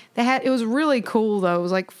like, it was really cool though. It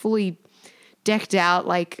was like fully decked out,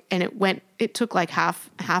 like, and it took like half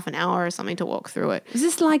an hour or something to walk through it. Was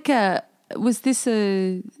this like what's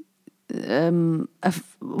the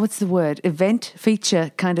word? Event,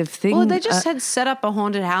 feature kind of thing? Well, they just had set up a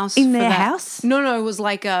haunted house. In their house? No, it was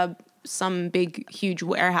like some big, huge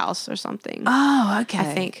warehouse or something. Oh, okay. I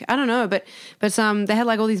think. I don't know, but they had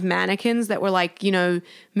like all these mannequins that were like, you know,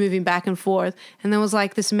 moving back and forth. And there was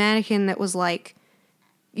like this mannequin that was like,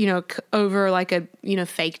 you know, over like a, you know,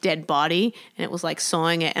 fake dead body, and it was like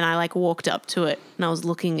sawing it. And I like walked up to it and I was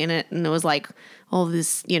looking in it, and there was like all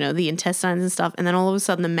this, you know, the intestines and stuff. And then all of a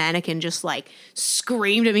sudden the mannequin just like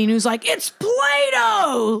screamed at me, and he was like, "It's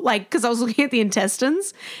Play-Doh!" Like, because I was looking at the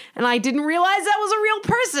intestines and I didn't realize that was a real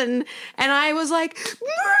person. And I was like,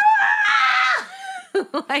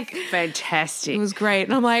 like, fantastic. It was great.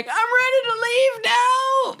 And I'm like, I'm ready to leave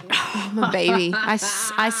now. I'm a baby. I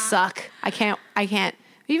suck. I can't.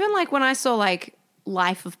 Even like when I saw like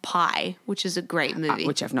Life of Pi, which is a great movie.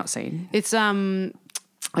 Which I've not seen. It's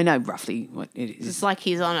I know roughly what it is. It's like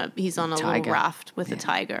he's on a little raft with a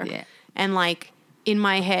tiger. Yeah. And like in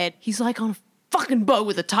my head, he's like on a fucking boat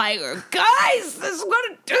with a tiger. Guys, this is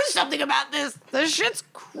gonna do something about this. This shit's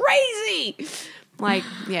crazy. Like,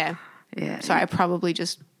 yeah. Yeah. Sorry, I probably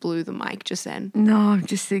just blew the mic just then. No, I'm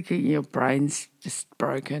just thinking your brain's just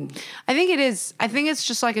broken. I think it is. I think it's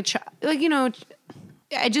just like like, you know,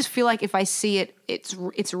 I just feel like if I see it,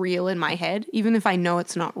 it's real in my head, even if I know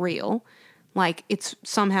it's not real. Like, it's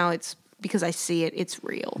somehow it's because I see it, it's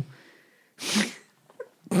real.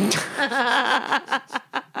 Does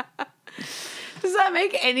that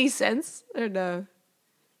make any sense or no?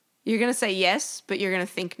 You're going to say yes, but you're going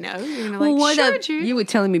to think no. You're going to like, sure, Jude. You were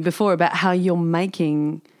telling me before about how you're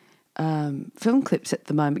making film clips at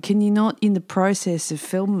the moment. Can you not, in the process of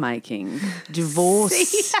filmmaking,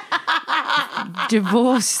 divorce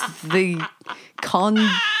the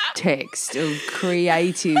context of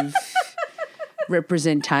creative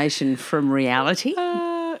representation from reality?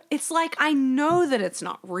 It's like, I know that it's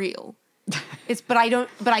not real. But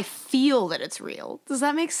I feel that it's real. Does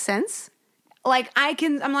that make sense? Like,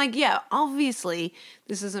 I'm like, yeah, obviously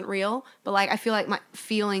this isn't real, but like, I feel like my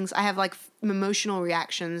feelings, I have like emotional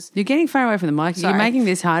reactions. You're getting far away from the mic. Sorry. You're making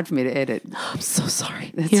this hard for me to edit. Oh, I'm so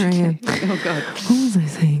sorry. Here I am. Oh God. What was I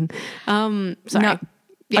saying? Sorry. No,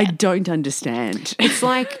 yeah. I don't understand. It's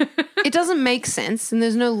like, it doesn't make sense, and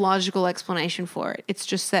there's no logical explanation for it. It's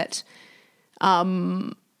just that,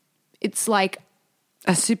 it's like,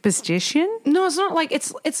 a superstition? No, it's not like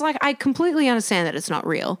it's like I completely understand that it's not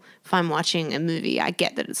real. If I'm watching a movie, I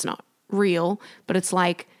get that it's not real, but it's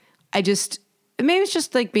like maybe it's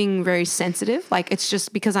just like being very sensitive. Like, it's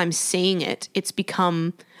just because I'm seeing it, it's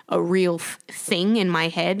become a real thing in my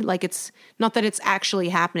head. Like, it's not that it's actually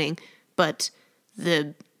happening, but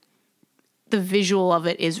the visual of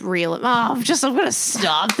it is real. Oh, I'm going to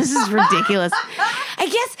stop. This is ridiculous. I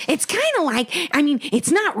guess it's kind of like, I mean,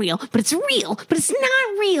 it's not real, but it's real, but it's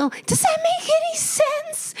not real. Does that make any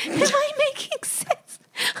sense? Am I making sense?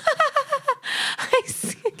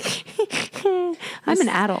 I'm an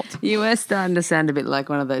adult. You are starting to sound a bit like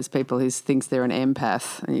one of those people who thinks they're an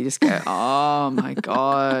empath, and you just go, oh my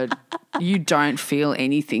God, you don't feel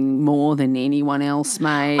anything more than anyone else,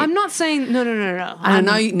 mate. I'm not saying, no. I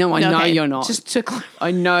know you're not. Just to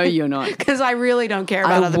I know you're not. Because I really don't care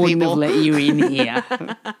about other people. I wouldn't have let you in here.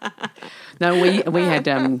 No, we had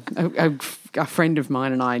a friend of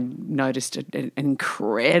mine and I noticed an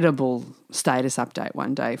incredible status update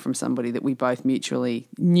one day from somebody that we both mutually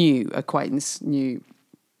acquaintance knew,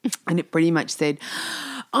 and it pretty much said,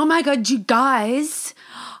 "Oh my God, you guys,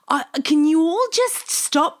 can you all just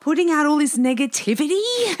stop putting out all this negativity?"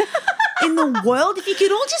 in the world? If you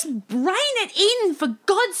could all just rein it in, for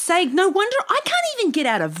God's sake. No wonder I can't even get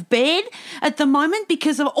out of bed at the moment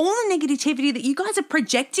because of all the negativity that you guys are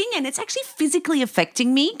projecting, and it's actually physically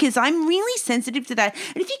affecting me because I'm really sensitive to that.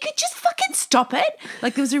 And if you could just fucking stop it.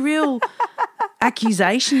 Like, there was a real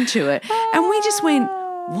accusation to it. And we just went,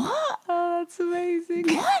 what? Oh, that's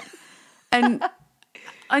amazing. What?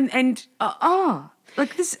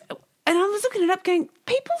 Like this, and I was looking it up going,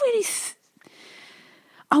 people really,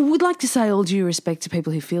 I would like to say all due respect to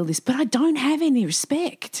people who feel this, but I don't have any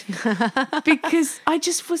respect because I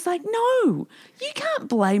just was like, no, you can't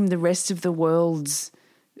blame the rest of the world's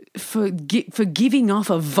for giving off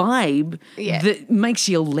a vibe that makes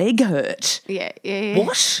your leg hurt. Yeah.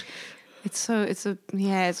 What? It's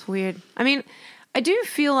weird. I mean, I do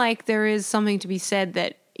feel like there is something to be said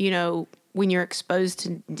that, when you're exposed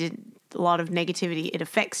to a lot of negativity, it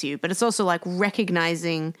affects you. But it's also like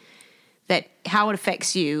recognizing that how it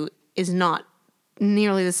affects you is not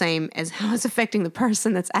nearly the same as how it's affecting the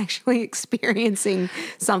person that's actually experiencing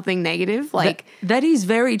something negative. Like that is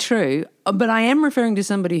very true. But I am referring to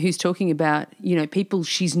somebody who's talking about, people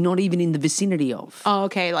she's not even in the vicinity of. Oh,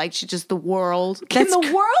 okay. Like she just the world. Can the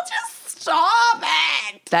world just stop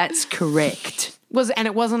it? That's correct. And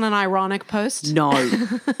it wasn't an ironic post? No,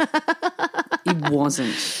 it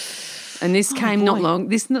wasn't. And this came not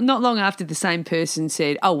long after the same person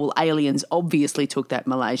said, "Oh well, aliens obviously took that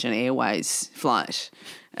Malaysian Airways flight,"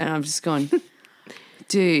 and I'm just going,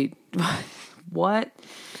 dude, what?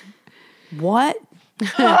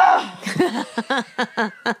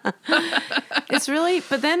 It's really,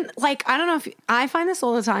 but then like I don't know if I find this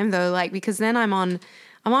all the time though, like because then I'm on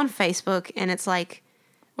Facebook and it's like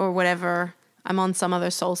or whatever. I'm on some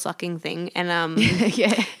other soul sucking thing and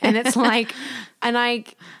and it's like and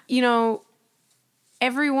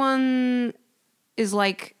everyone is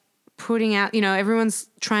like putting out, everyone's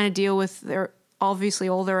trying to deal with their obviously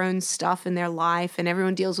all their own stuff in their life and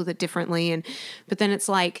everyone deals with it differently but then it's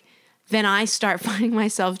like then I start finding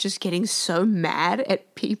myself just getting so mad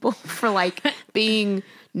at people for like being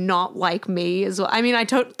not like me as well. I mean,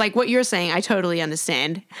 like what you're saying, I totally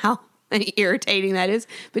understand how irritating that is.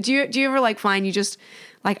 But do you ever like find you just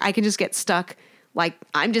like I can just get stuck like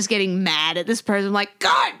I'm just getting mad at this person. I'm like,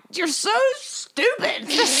 God, you're so stupid.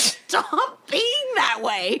 Just stop being that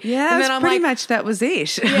way. Yeah, and then I'm pretty much that was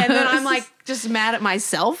it. Yeah, and then I'm like just mad at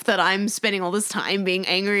myself that I'm spending all this time being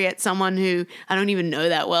angry at someone who I don't even know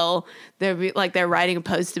that well. They're writing a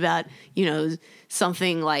post about,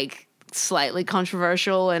 something like slightly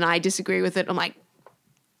controversial and I disagree with it. I'm like,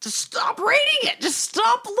 just stop reading it. Just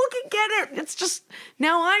stop looking at it. It's just,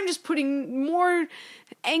 now I'm just putting more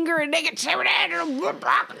anger and negativity.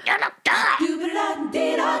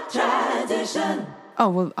 Oh,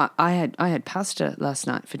 well, I had pasta last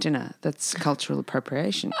night for dinner. That's cultural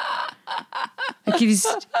appropriation. Like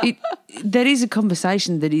that is a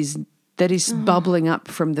conversation that is bubbling up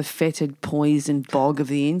from the fetid poison bog of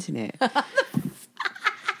the internet.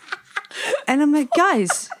 And I'm like,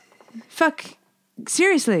 guys, fuck,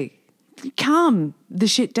 seriously, calm the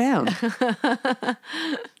shit down.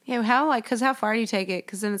 Yeah, how far do you take it?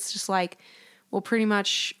 Because then it's just like, well, pretty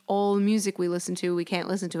much all the music we listen to, we can't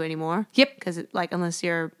listen to anymore. Yep. Because unless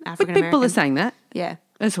you're But African American. people are saying that. Yeah.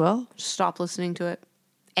 As well. Just stop listening to it.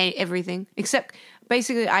 Everything. Except,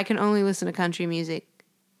 basically, I can only listen to country music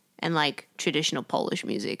and, like, traditional Polish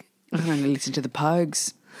music. I'm going to listen to the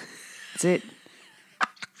Pogues. That's it.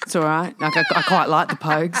 It's all right. Like, I quite like the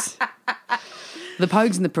Pogues. The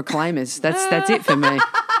Pogues and the Proclaimers. That's it for me.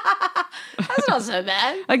 That's not so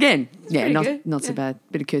bad. Again, yeah, good. not so bad.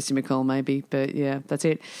 Bit of Kirsty MacColl maybe, but yeah, that's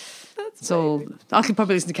it. It's all. I could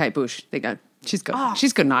probably listen to Kate Bush. There you go. She's got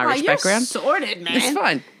an Irish background. Sorted, man. It's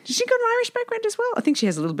fine. Has she got an Irish background as well? I think she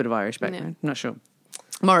has a little bit of Irish background. I'm not sure.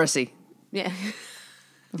 Morrissey. Yeah.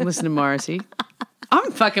 Listen to Morrissey.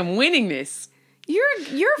 I'm fucking winning this.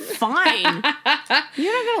 You're fine.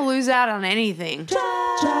 You're not going to lose out on anything.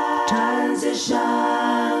 Transition.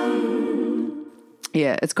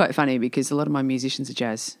 Yeah, it's quite funny because a lot of my musicians are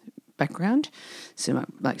jazz background. So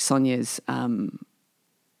like Sonia's,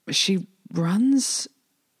 she runs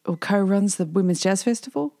or co-runs the Women's Jazz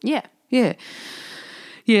Festival. Yeah. Yeah.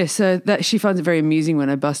 Yeah, so that she finds it very amusing when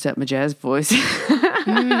I bust out my jazz voice.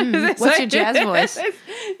 What's your jazz voice?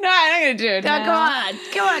 No, I'm not going to do it. No, now.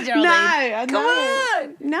 Come on, Geraldine. Come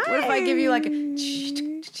on. No. What if I give you like a...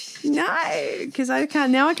 No, because I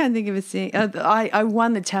can't think of a sing. I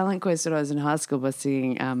won the talent quest when I was in high school by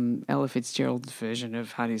singing Ella Fitzgerald's version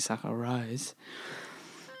of Honeysuckle Rose.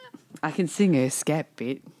 I can sing a scat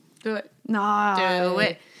bit. Do it. No. Do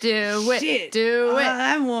it. Shit. Do it.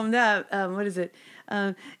 I'm warmed up. What is it?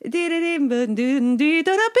 And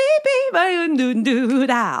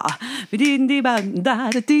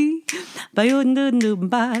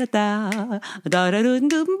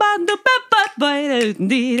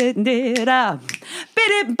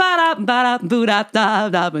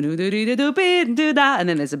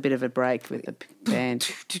then there's a bit of a break with the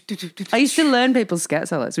band. I used to learn people's scat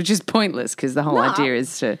solos, which is pointless because the whole idea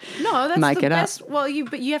is to that's make the it best. up. Well,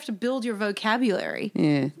 but you have to build your vocabulary.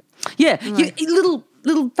 Yeah.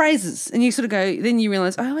 Little phrases, and you sort of go. Then you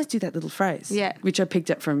realise, I always do that little phrase. Yeah. Which I picked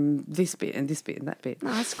up from this bit and this bit and that bit.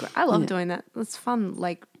 No, that's great. I love doing that. It's fun,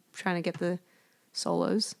 like trying to get the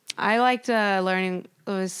solos. I liked learning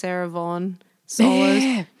those Sarah Vaughan solos.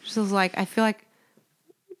 Yeah. She was like, I feel like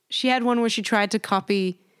she had one where she tried to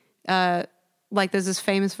copy, like there's this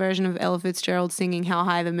famous version of Ella Fitzgerald singing "How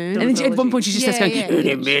High the Moon," And then at one point she just starts going.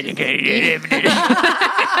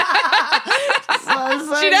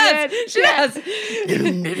 She does. She does.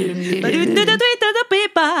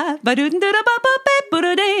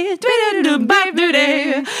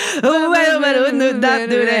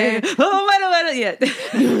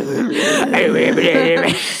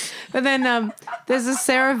 But then there's a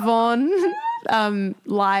Sarah Vaughan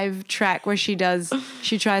live track where she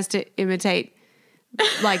tries to imitate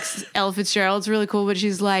like Ella Fitzgerald. It's really cool, but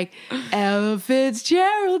she's like, Ella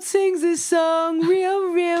Fitzgerald sings this song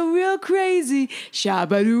real crazy. This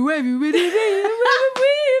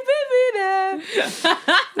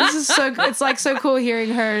is so, it's like so cool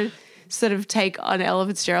hearing her sort of take on Ella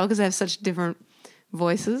Fitzgerald because they have such different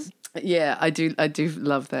voices. Yeah, I do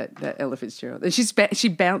love that Ella Fitzgerald. And she's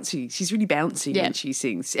bouncy. She's really bouncy when she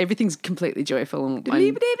sings. Everything's completely joyful and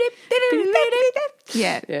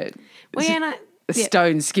Yeah. Well, yeah, and a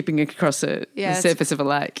stone skipping across the surface of a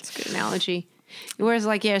lake. It's a good analogy. Whereas,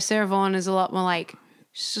 like, Sarah Vaughan is a lot more like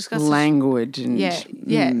she's just got languid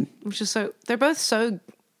and which is so. They're both so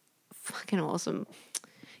fucking awesome.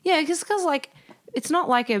 Yeah, because like it's not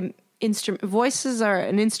like a instrument. Voices are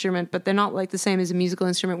an instrument, but they're not like the same as a musical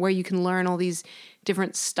instrument where you can learn all these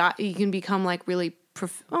different styles. You can become like really.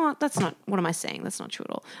 That's not. What am I saying? That's not true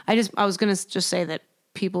at all. I was gonna just say that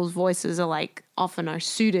people's voices are like often are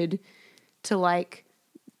suited to like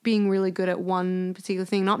being really good at one particular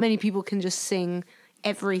thing. Not many people can just sing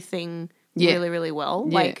everything really, really well.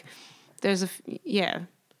 Yeah. Like there's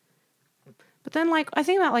but then like I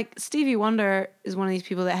think about like Stevie Wonder is one of these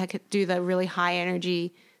people that could do the really high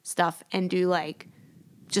energy stuff and do like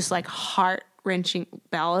just like heart wrenching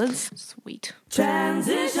ballads. Sweet.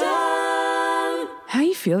 Transition. How are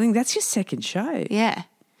you feeling? That's your second show. Yeah.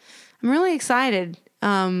 I'm really excited.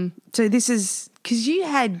 So this is because you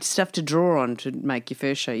had stuff to draw on to make your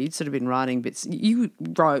first show. You'd sort of been writing bits. You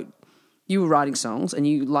were writing songs, and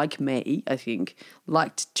you, like me, I think,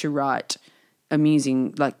 liked to write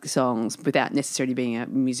amusing like songs without necessarily being a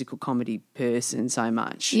musical comedy person so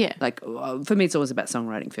much. Yeah. Like for me, it's always about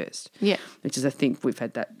songwriting first. Yeah. Which is, I think we've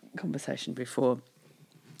had that conversation before.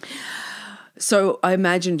 So I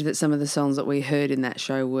imagined that some of the songs that we heard in that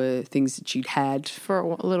show were things that you'd had For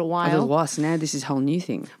a little while. So now this is a whole new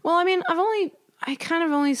thing. Well, I mean, I kind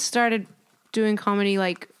of only started doing comedy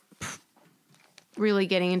like really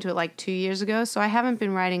getting into it like 2 years ago. So I haven't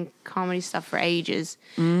been writing comedy stuff for ages.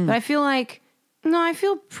 But I feel like, I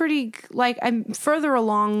feel pretty like I'm further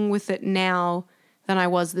along with it now than I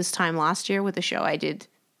was this time last year with the show I did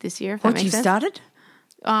this year. If that makes sense. Started?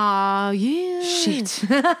 Yeah. Shit.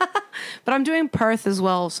 But I'm doing Perth as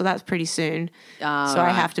well, so that's pretty soon. So I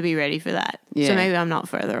have to be ready for that. Yeah. So maybe I'm not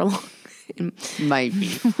further along.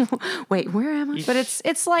 Maybe. Wait, where am I? But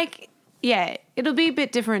it's like, yeah, it'll be a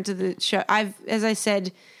bit different to the show. As I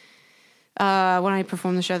said, when I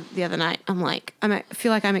performed the show the other night, I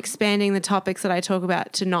feel like I'm expanding the topics that I talk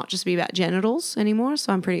about to not just be about genitals anymore.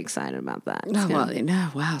 So I'm pretty excited about that.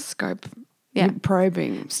 Wow, scope. Yeah.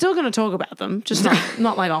 Probing. Still going to talk about them, just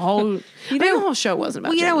not like a whole. The whole show wasn't about.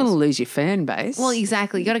 Well, you don't want genitals. to lose your fan base. Well,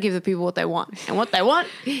 exactly. You got to give the people what they want, and what they want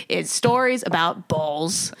is stories about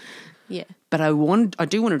balls. Yeah. But I do want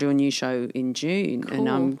to do a new show in June, and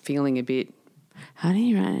I'm feeling a bit. How do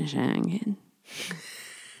you write a show again?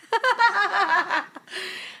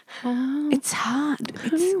 It's hard.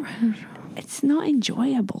 It's not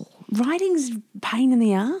enjoyable. Writing's pain in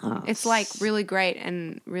the ass. It's like really great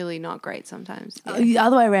and really not great sometimes. Yeah. The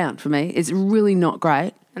other way around for me. It's really not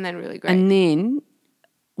great. And then really great. And then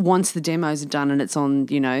once the demos are done and it's on,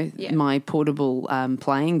 my portable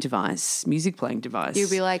playing device, music playing device. You'll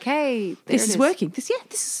be like, hey, this is working. This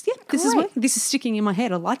is working. This is sticking in my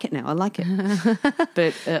head. I like it now. I like it.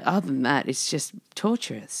 But other than that, it's just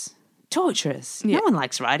torturous. Torturous. Yeah. No one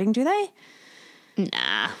likes writing, do they?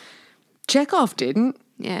 Nah. Chekhov didn't.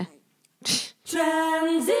 Yeah.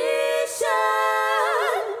 Transition.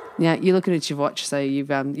 Yeah, you're looking at your watch, so you've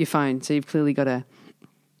your phone, so you've clearly got to.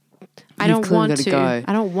 I don't want to go.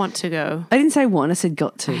 I don't want to go. I didn't say want. I said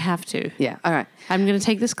got to. I have to. Yeah. All right. I'm going to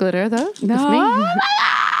take this glitter though. No. With me. Oh my God!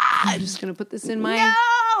 I'm just going to put this in my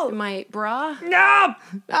in my bra. No.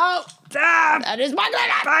 Oh, Stop. that is my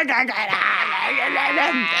glitter.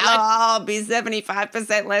 I'll be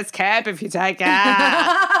 75% less cap if you take it.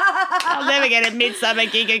 I'll never get a midsummer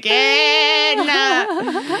gig again.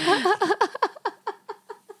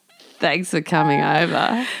 Thanks for coming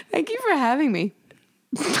over. Thank you for having me.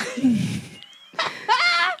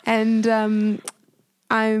 And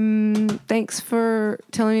thanks for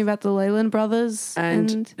telling me about the Leyland Brothers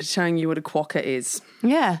And showing you what a quokka is.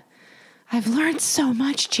 yeah. I've learned so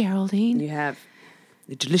much, Geraldine. You have.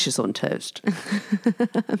 They're delicious on toast.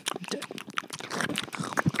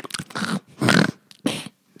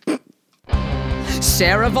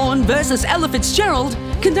 Sarah Vaughan versus Ella Fitzgerald,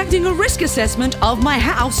 conducting a risk assessment of my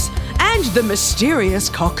house and the mysterious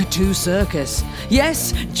cockatoo circus.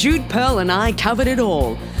 Yes, Jude Perl and I covered it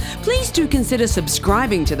all. Please do consider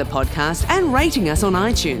subscribing to the podcast and rating us on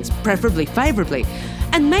iTunes, preferably favourably.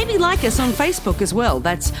 And maybe like us on Facebook as well.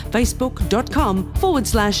 That's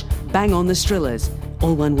facebook.com/bangonthestrillers.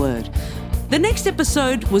 All one word. The next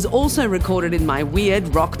episode was also recorded in my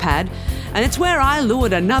weird rock pad, and it's where I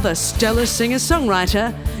lured another stellar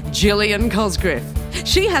singer-songwriter, Gillian Cosgriff.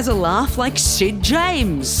 She has a laugh like Sid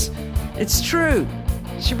James. It's true.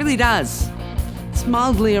 She really does. It's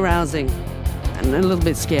mildly arousing and a little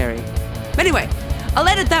bit scary. But anyway, I'll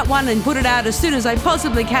edit that one and put it out as soon as I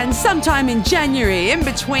possibly can, sometime in January, in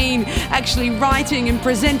between actually writing and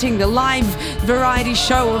presenting the live variety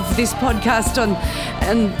show of this podcast on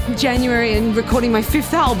January and recording my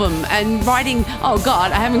 5th album and writing, oh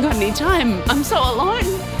God, I haven't got any time. I'm so alone.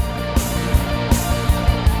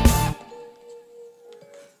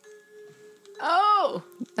 Oh,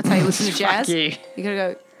 that's how you listen to jazz. Fuck you. You gotta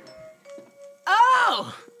go.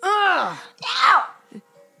 Oh, ow.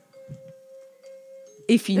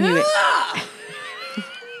 If you knew it.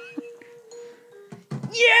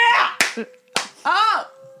 Yeah. Oh.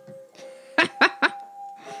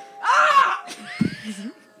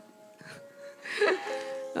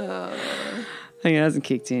 I think it hasn't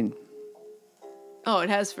kicked in. Oh, it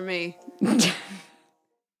has for me.